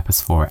a purpose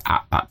for it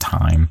at that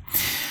time.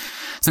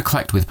 So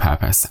collect with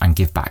purpose and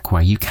give back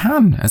where you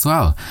can as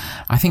well.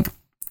 I think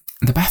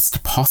the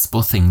best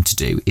possible thing to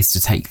do is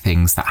to take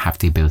things that have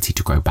the ability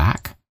to grow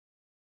back.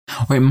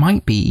 Or it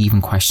might be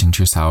even questioning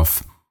to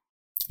yourself,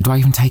 do I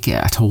even take it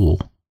at all?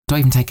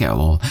 I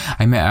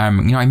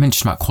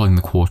mentioned about calling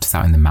the quarters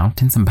out in the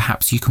mountains, and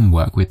perhaps you can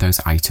work with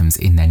those items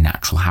in their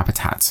natural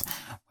habitat,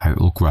 where it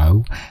will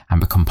grow and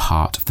become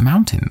part of the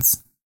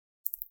mountains.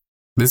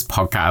 This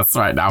podcast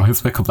right now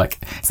has become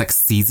it's like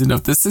season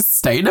of the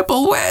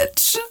sustainable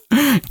witch.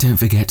 Don't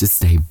forget to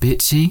stay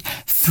bitchy,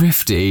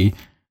 thrifty,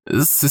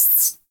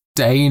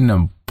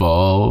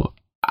 sustainable.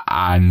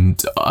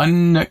 and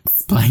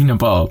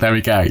unexplainable. There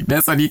we go.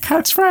 There's my new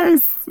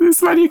catchphrase.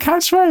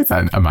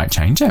 And I might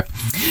change it.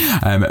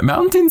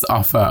 Mountains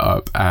offer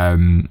up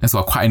as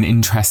well quite an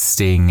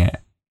interesting,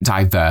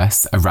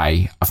 diverse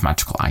array of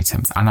magical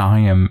items, and I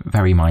am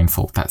very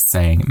mindful that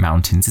saying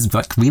mountains is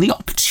like really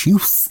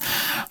obtuse.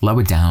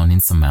 Lower down in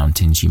some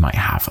mountains you might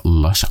have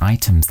lush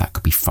items that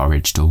could be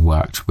foraged or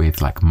worked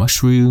with, like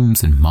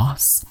mushrooms and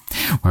moss,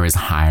 whereas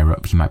higher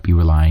up you might be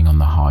relying on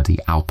the hardy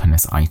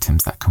alpinous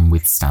items that can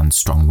withstand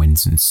strong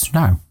winds and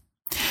snow.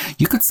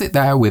 You could sit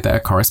there with a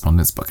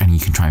correspondence book and you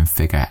can try and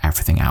figure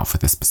everything out for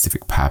the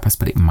specific purpose,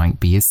 but it might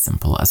be as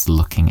simple as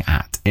looking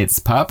at its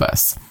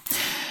purpose.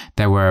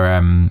 There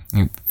were,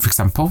 for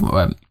example,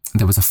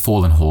 there was a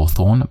fallen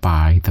hawthorn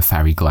by the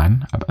Fairy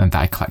Glen that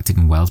I collected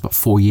in Wales about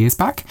 4 years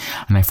back,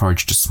 and I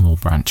foraged a small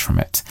branch from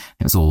it.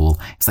 It was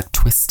like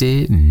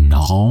twisted and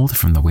gnarled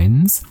from the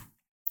winds.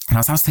 And I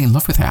was absolutely in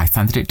love with it. I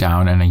sanded it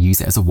down and I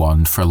use it as a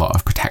wand for a lot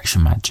of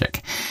protection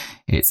magic.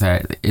 It's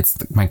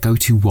my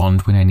go-to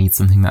wand when I need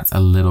something that's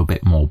a little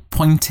bit more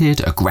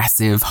pointed,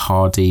 aggressive,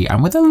 hardy,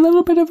 and with a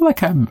little bit of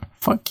like a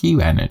fuck you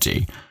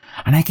energy.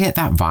 And I get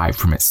that vibe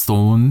from its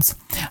thorns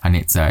and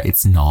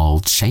its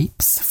gnarled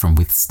shapes from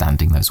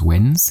withstanding those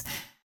winds.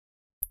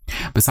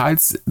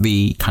 Besides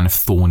the kind of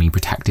thorny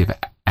protective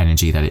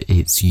energy that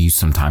it's used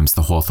sometimes,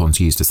 the hawthorn's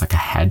used as like a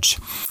hedge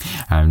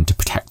to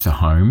protect the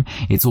home.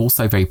 It's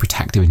also very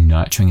protective and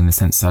nurturing in the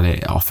sense that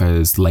it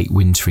offers late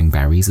wintering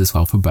berries as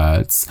well for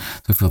birds.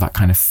 So I feel that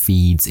kind of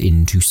feeds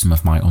into some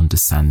of my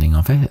understanding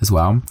of it as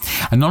well.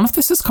 And none of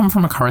this has come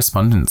from a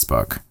correspondence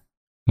book.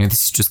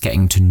 This is just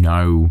getting to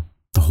know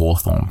the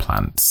hawthorn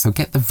plant. So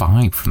get the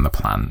vibe from the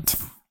plant.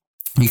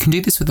 You can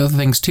do this with other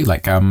things too,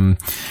 like let me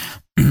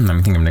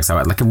think of an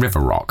example, like a river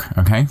rock.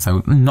 Okay,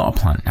 so not a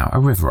plant now, a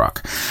river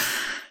rock.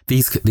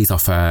 These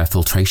offer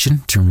filtration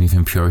to remove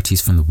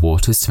impurities from the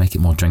waters to make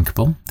it more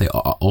drinkable. They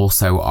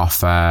also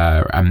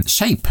offer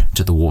shape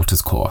to the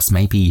water's course.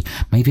 Maybe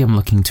I'm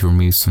looking to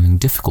remove something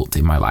difficult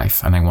in my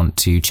life and I want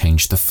to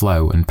change the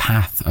flow and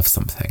path of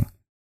something.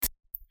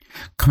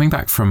 Coming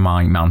back from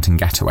my mountain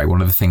getaway,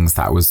 one of the things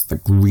that was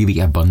like really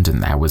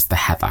abundant there was the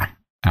heather.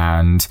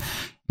 And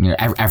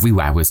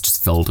everywhere was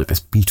just filled with this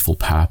beautiful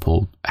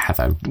purple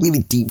heather,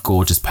 really deep,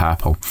 gorgeous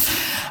purple.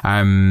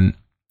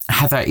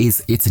 Heather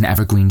it's an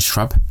evergreen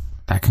shrub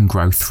that can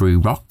grow through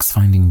rocks,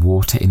 finding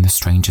water in the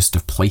strangest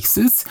of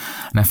places.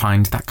 And I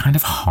find that kind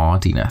of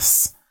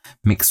hardiness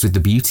mixed with the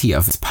beauty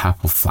of its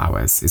purple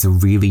flowers is a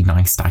really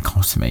nice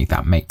dichotomy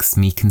that makes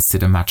me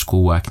consider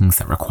magical workings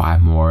that require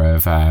more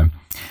of a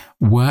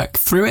work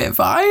through it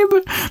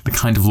vibe. The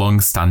kind of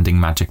long-standing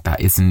magic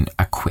that isn't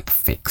a quick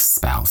fix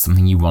spell,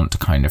 something you want to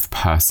kind of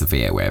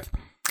persevere with.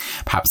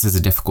 Perhaps there's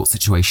a difficult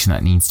situation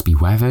that needs to be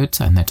weathered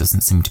and there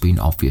doesn't seem to be an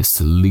obvious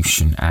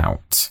solution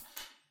out.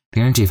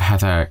 The energy of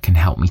heather can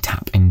help me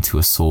tap into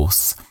a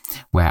source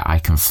where I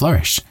can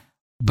flourish,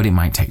 but it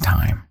might take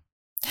time.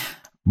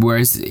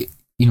 Whereas,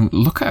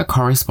 look at a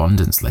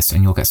correspondence list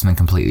and you'll get something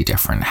completely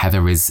different.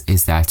 Heather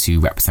is there to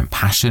represent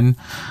passion,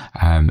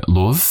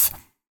 love.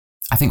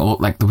 I think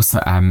there was,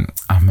 I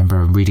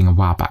remember reading a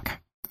while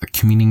back,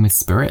 communing with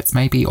spirits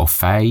maybe, or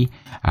fae.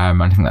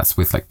 I think that's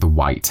with like the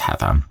white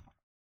heather.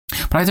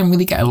 But I don't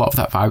really get a lot of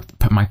that vibe,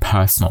 but my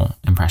personal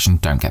impression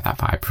don't get that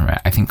vibe from it.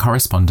 I think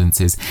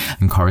correspondences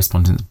and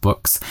correspondence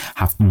books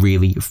have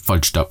really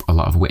fudged up a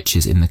lot of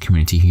witches in the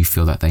community who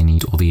feel that they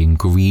need all the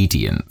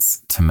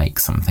ingredients to make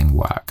something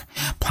work.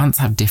 Plants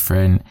have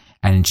different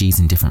energies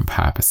and different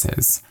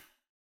purposes.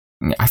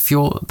 I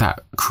feel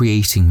that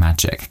creating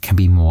magic can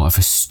be more of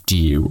a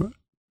stew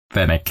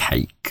than a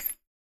cake.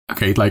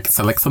 Okay,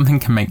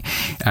 something can make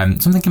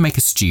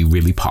a stew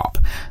really pop,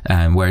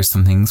 whereas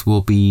some things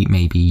will be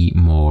maybe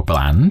more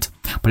bland,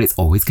 but it's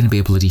always going to be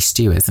a bloody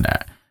stew, isn't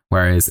it?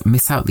 Whereas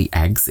miss out the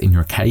eggs in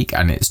your cake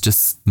and it's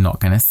just not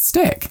going to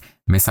stick.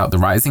 Miss out the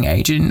rising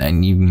agent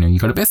and you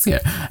got a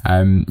biscuit.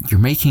 You're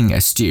making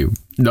a stew,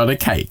 not a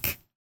cake.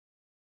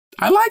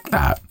 I like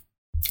that.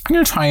 I'm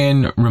going to try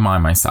and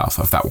remind myself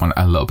of that one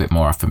a little bit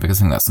more often because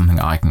I think that's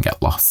something I can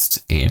get lost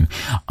in.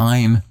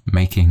 I'm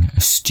making a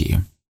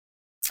stew.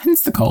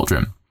 Hence the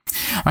cauldron.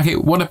 Okay,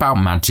 what about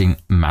Sometimes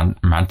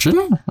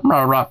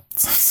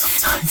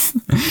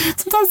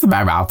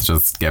my mouth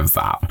just gives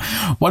up.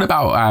 What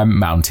about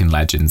mountain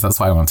legends? That's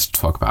what I wanted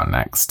to talk about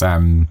next.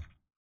 We're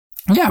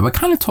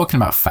kind of talking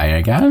about fae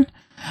again.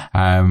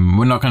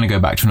 We're not going to go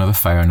back to another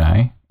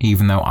Fae,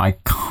 even though I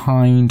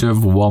kind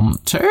of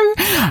want to.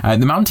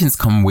 The mountains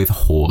come with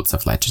hordes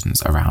of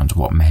legends around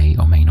what may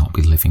or may not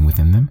be living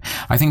within them.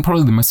 I think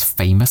probably the most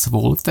famous of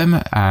all of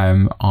them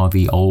are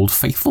the Old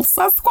Faithful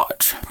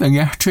Sasquatch, the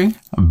Yeti,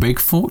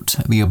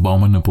 Bigfoot, the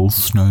Abominable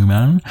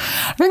Snowman.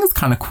 I think it's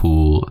kind of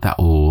cool that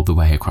all the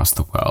way across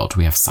the world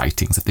we have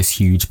sightings of this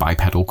huge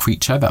bipedal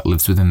creature that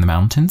lives within the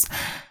mountains.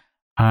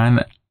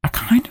 And I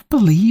kind of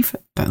believe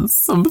that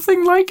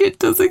something like it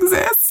does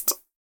exist.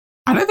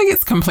 I don't think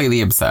it's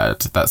completely absurd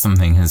that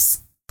something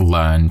has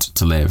learned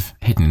to live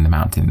hidden in the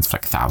mountains for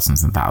like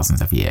thousands and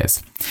thousands of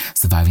years,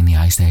 surviving the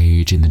Ice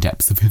Age in the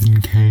depths of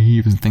hidden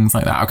caves and things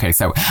like that. Okay,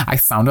 so I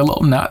sound a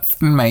little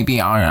nuts, and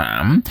maybe I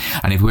am.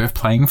 And if we were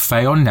playing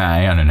Fae or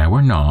Nay, and I know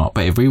we're not,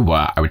 but if we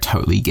were, I would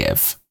totally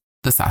give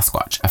the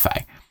Sasquatch a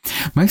Fae.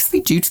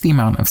 Mostly due to the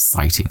amount of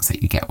sightings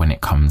that you get when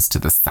it comes to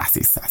the sassy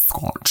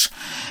Sasquatch.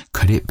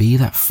 Could it be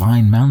that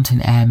fine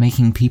mountain air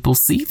making people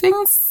see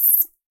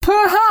things?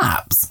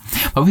 Perhaps.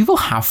 But people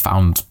have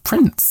found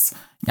prints.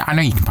 Yeah, I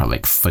know you can probably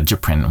like fudge a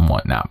print and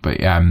whatnot,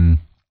 but and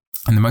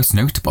the most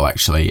notable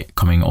actually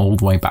coming all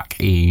the way back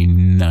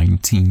in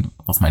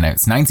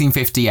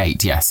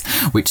 1958, yes,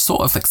 which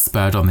sort of like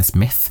spurred on this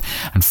myth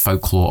and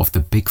folklore of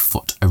the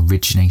Bigfoot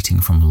originating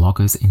from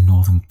loggers in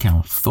Northern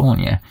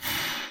California.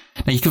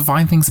 Now, you can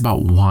find things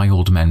about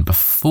wild men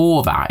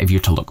before that if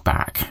you're to look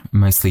back,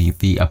 mostly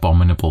the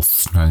abominable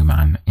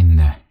snowman in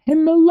the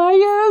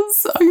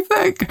Himalayas, I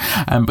think.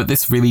 But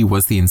this really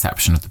was the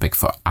inception of the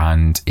Bigfoot,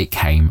 and it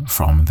came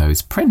from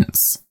those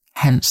prints,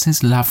 hence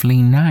his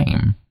lovely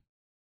name.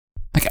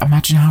 Like,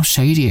 imagine how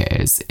shady it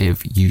is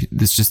if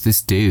there's just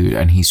this dude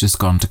and he's just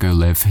gone to go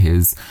live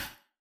his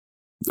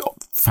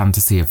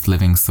fantasy of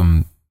living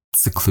some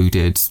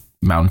secluded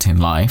mountain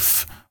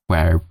life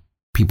where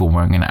people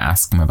weren't going to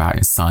ask him about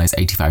his size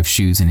 85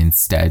 shoes, and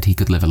instead he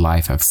could live a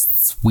life of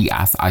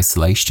sweet-ass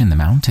isolation in the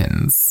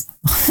mountains.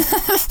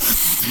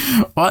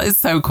 What is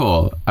so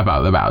cool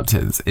about the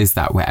mountains is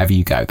that wherever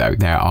you go, though,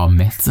 there are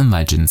myths and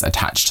legends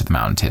attached to the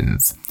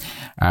mountains.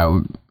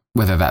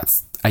 Whether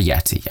that's a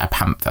yeti, a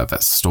panther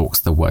that stalks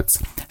the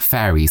woods,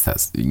 fairies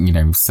that,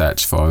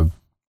 search for,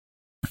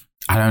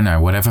 I don't know,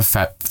 whatever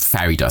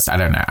fairy dust, I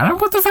don't know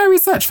what the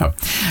fairies search for.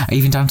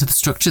 Even down to the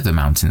structure of the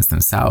mountains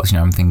themselves.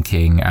 I'm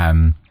thinking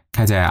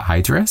Cadair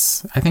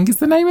Idris, I think is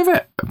the name of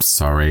it. I'm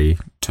sorry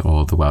to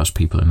all the Welsh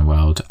people in the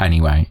world.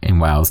 Anyway, in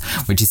Wales,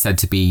 which is said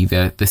to be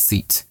the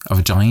seat of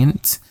a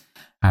giant.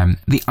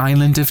 The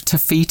island of Te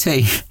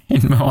Fiti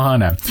in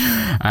Moana,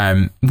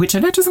 which I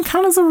know doesn't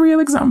count as a real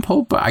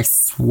example, but I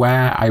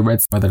swear I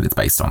read somewhere that it's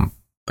based on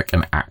like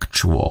an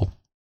actual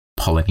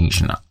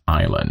Polynesian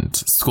island.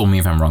 School me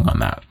if I'm wrong on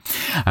that.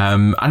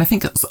 And I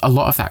think a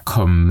lot of that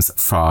comes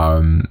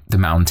from the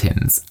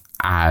mountains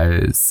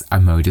as a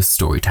mode of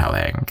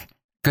storytelling.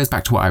 Goes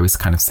back to what I was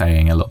kind of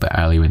saying a little bit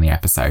earlier in the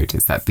episode,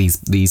 is that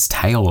these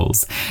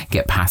tales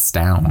get passed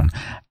down,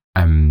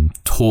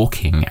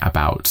 talking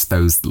about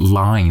those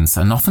lines,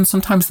 and often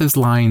sometimes those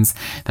lines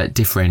that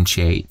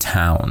differentiate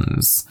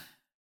towns,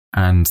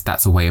 and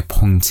that's a way of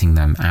pointing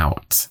them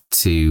out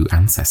to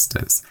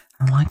ancestors.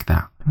 I like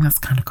that. I think that's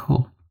kind of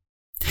cool.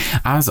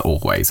 As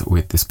always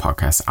with this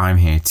podcast, I'm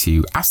here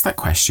to ask that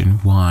question,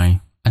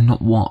 why and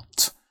not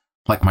what.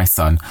 Like my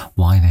son,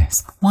 why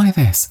this? Why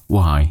this?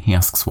 Why? He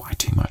asks why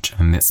too much,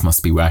 and this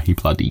must be where he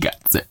bloody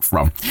gets it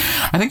from.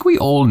 I think we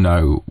all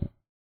know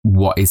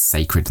what is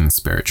sacred and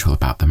spiritual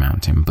about the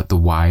mountain, but the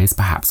why is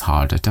perhaps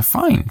harder to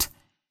find.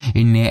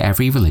 In near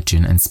every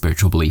religion and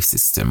spiritual belief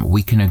system,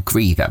 we can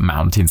agree that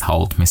mountains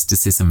hold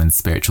mysticism and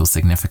spiritual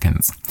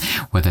significance,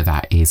 whether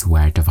that is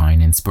where divine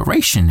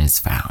inspiration is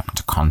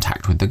found,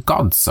 contact with the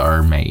gods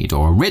are made,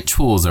 or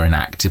rituals are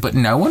enacted, but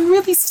no one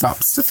really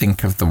stops to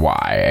think of the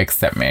why,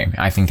 except me.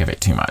 I think of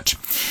it too much.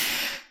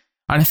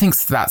 And I think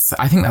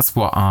that's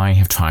what I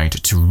have tried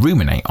to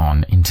ruminate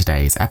on in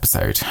today's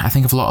episode. I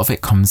think a lot of it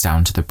comes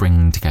down to the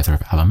bringing together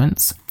of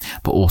elements,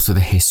 but also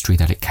the history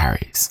that it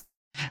carries.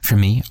 For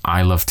me,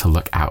 I love to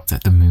look out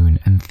at the moon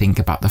and think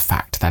about the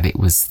fact that it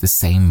was the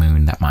same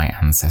moon that my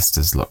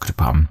ancestors looked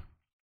upon.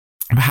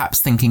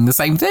 Perhaps thinking the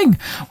same thing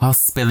while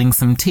spilling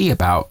some tea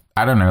about,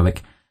 I don't know,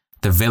 like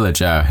the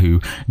villager who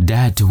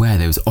dared to wear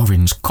those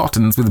orange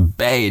cottons with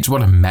beige.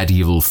 What a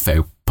medieval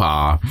faux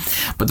pas.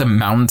 But the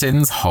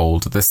mountains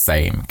hold the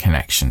same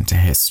connection to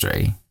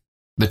history.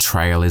 The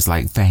trail is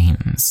like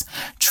veins,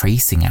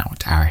 tracing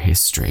out our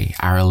history,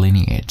 our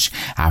lineage,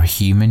 our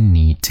human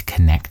need to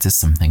connect to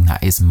something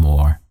that is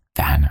more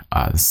than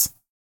us.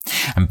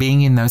 And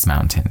being in those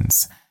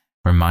mountains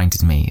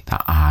reminded me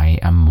that I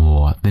am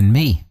more than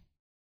me.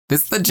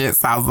 This legit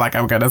sounds like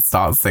I'm going to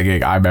start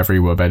singing I'm Every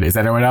Woman. Is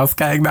anyone else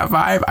getting that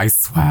vibe? I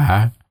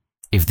swear,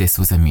 if this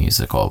was a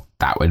musical,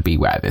 that would be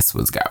where this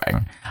was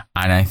going.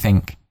 And I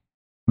think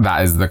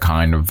that is the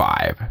kind of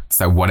vibe.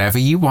 So whatever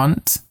you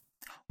want,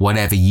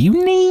 whatever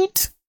you need,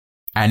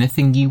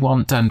 anything you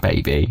want done,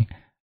 baby,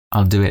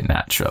 I'll do it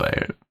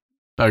naturally.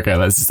 Okay,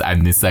 let's just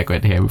end this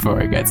segment here before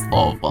it gets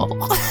awful.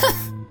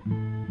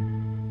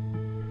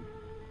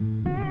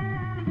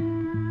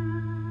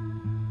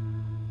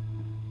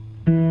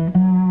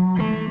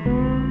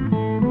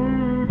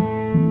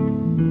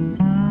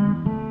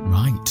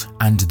 Right,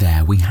 and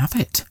there we have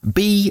it.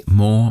 Be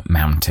more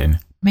mountain.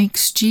 Make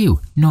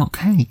stew, not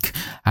cake.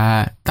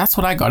 That's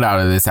what I got out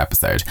of this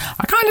episode.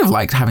 I kind of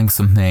liked having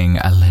something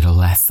a little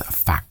less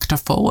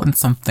factful and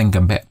something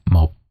a bit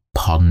more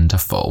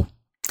ponderful.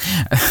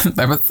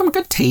 There was some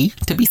good tea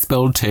to be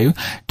spilled too.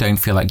 Don't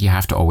feel like you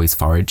have to always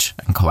forage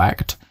and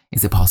collect.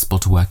 Is it possible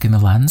to work in the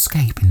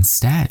landscape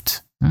instead?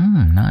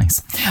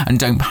 Nice. And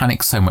don't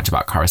panic so much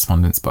about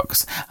correspondence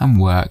books and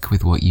work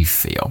with what you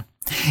feel.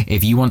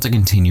 If you want to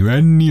continue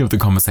any of the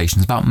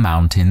conversations about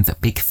mountains,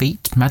 big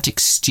feet, magic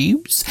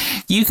stews,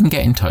 you can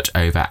get in touch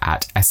over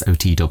at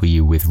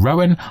SOTW with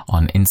Rowan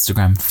on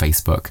Instagram,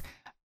 Facebook.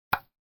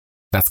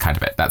 That's kind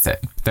of it. That's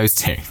it. Those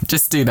two.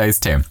 Just do those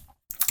two.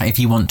 If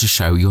you want to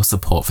show your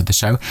support for the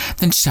show,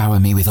 then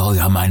shower me with all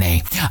your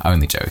money.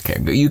 Only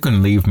joking. You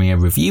can leave me a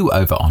review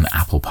over on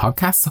Apple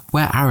Podcasts,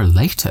 where our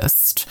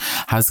latest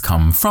has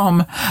come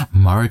from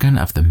Morrigan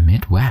of the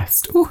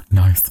Midwest. Ooh,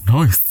 nice.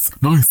 I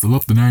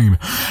love the name.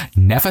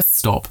 Never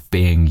stop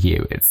being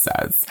you, it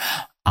says.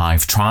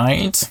 I've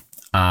tried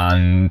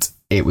and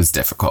it was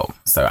difficult.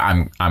 So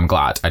I'm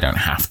glad I don't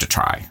have to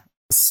try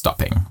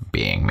stopping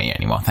being me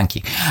anymore. Thank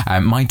you.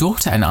 My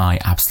daughter and I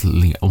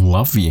absolutely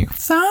love you.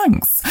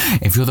 Thanks.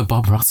 If you're the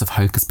Bob Ross of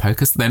Hocus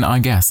Pocus, then I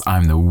guess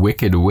I'm the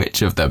Wicked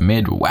Witch of the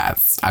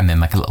Midwest. And then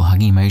like a little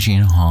huggy emoji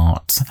and a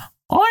heart.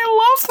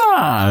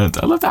 I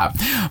love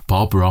that.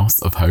 Bob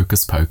Ross of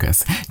Hocus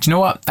Pocus. Do you know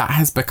what? That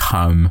has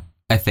become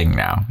a thing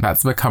now.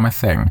 That's become a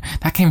thing.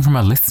 That came from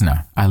a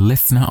listener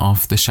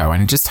of the show,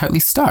 and it just totally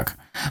stuck.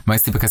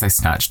 Mostly because I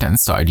snatched it and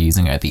started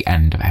using it at the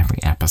end of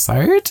every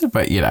episode.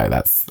 But,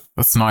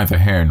 that's neither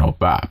here nor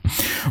there.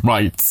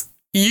 Right.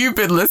 You've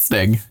been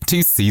listening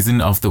to Season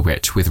of the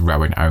Witch with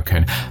Rowan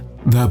Oken,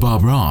 the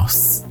Bob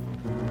Ross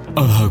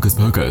of Hocus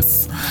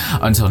Pocus.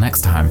 Until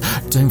next time,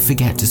 don't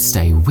forget to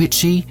stay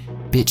witchy,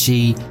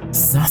 bitchy,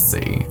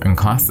 sassy, and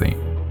classy.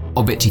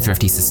 Or bitchy,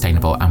 thrifty,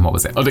 sustainable, and what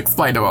was it?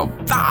 Unexplainable.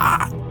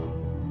 Ah!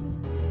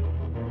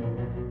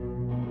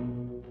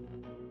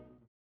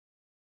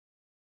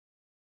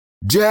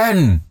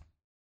 Jen!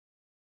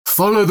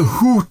 Follow the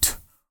hoot!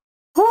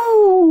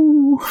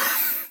 Woo!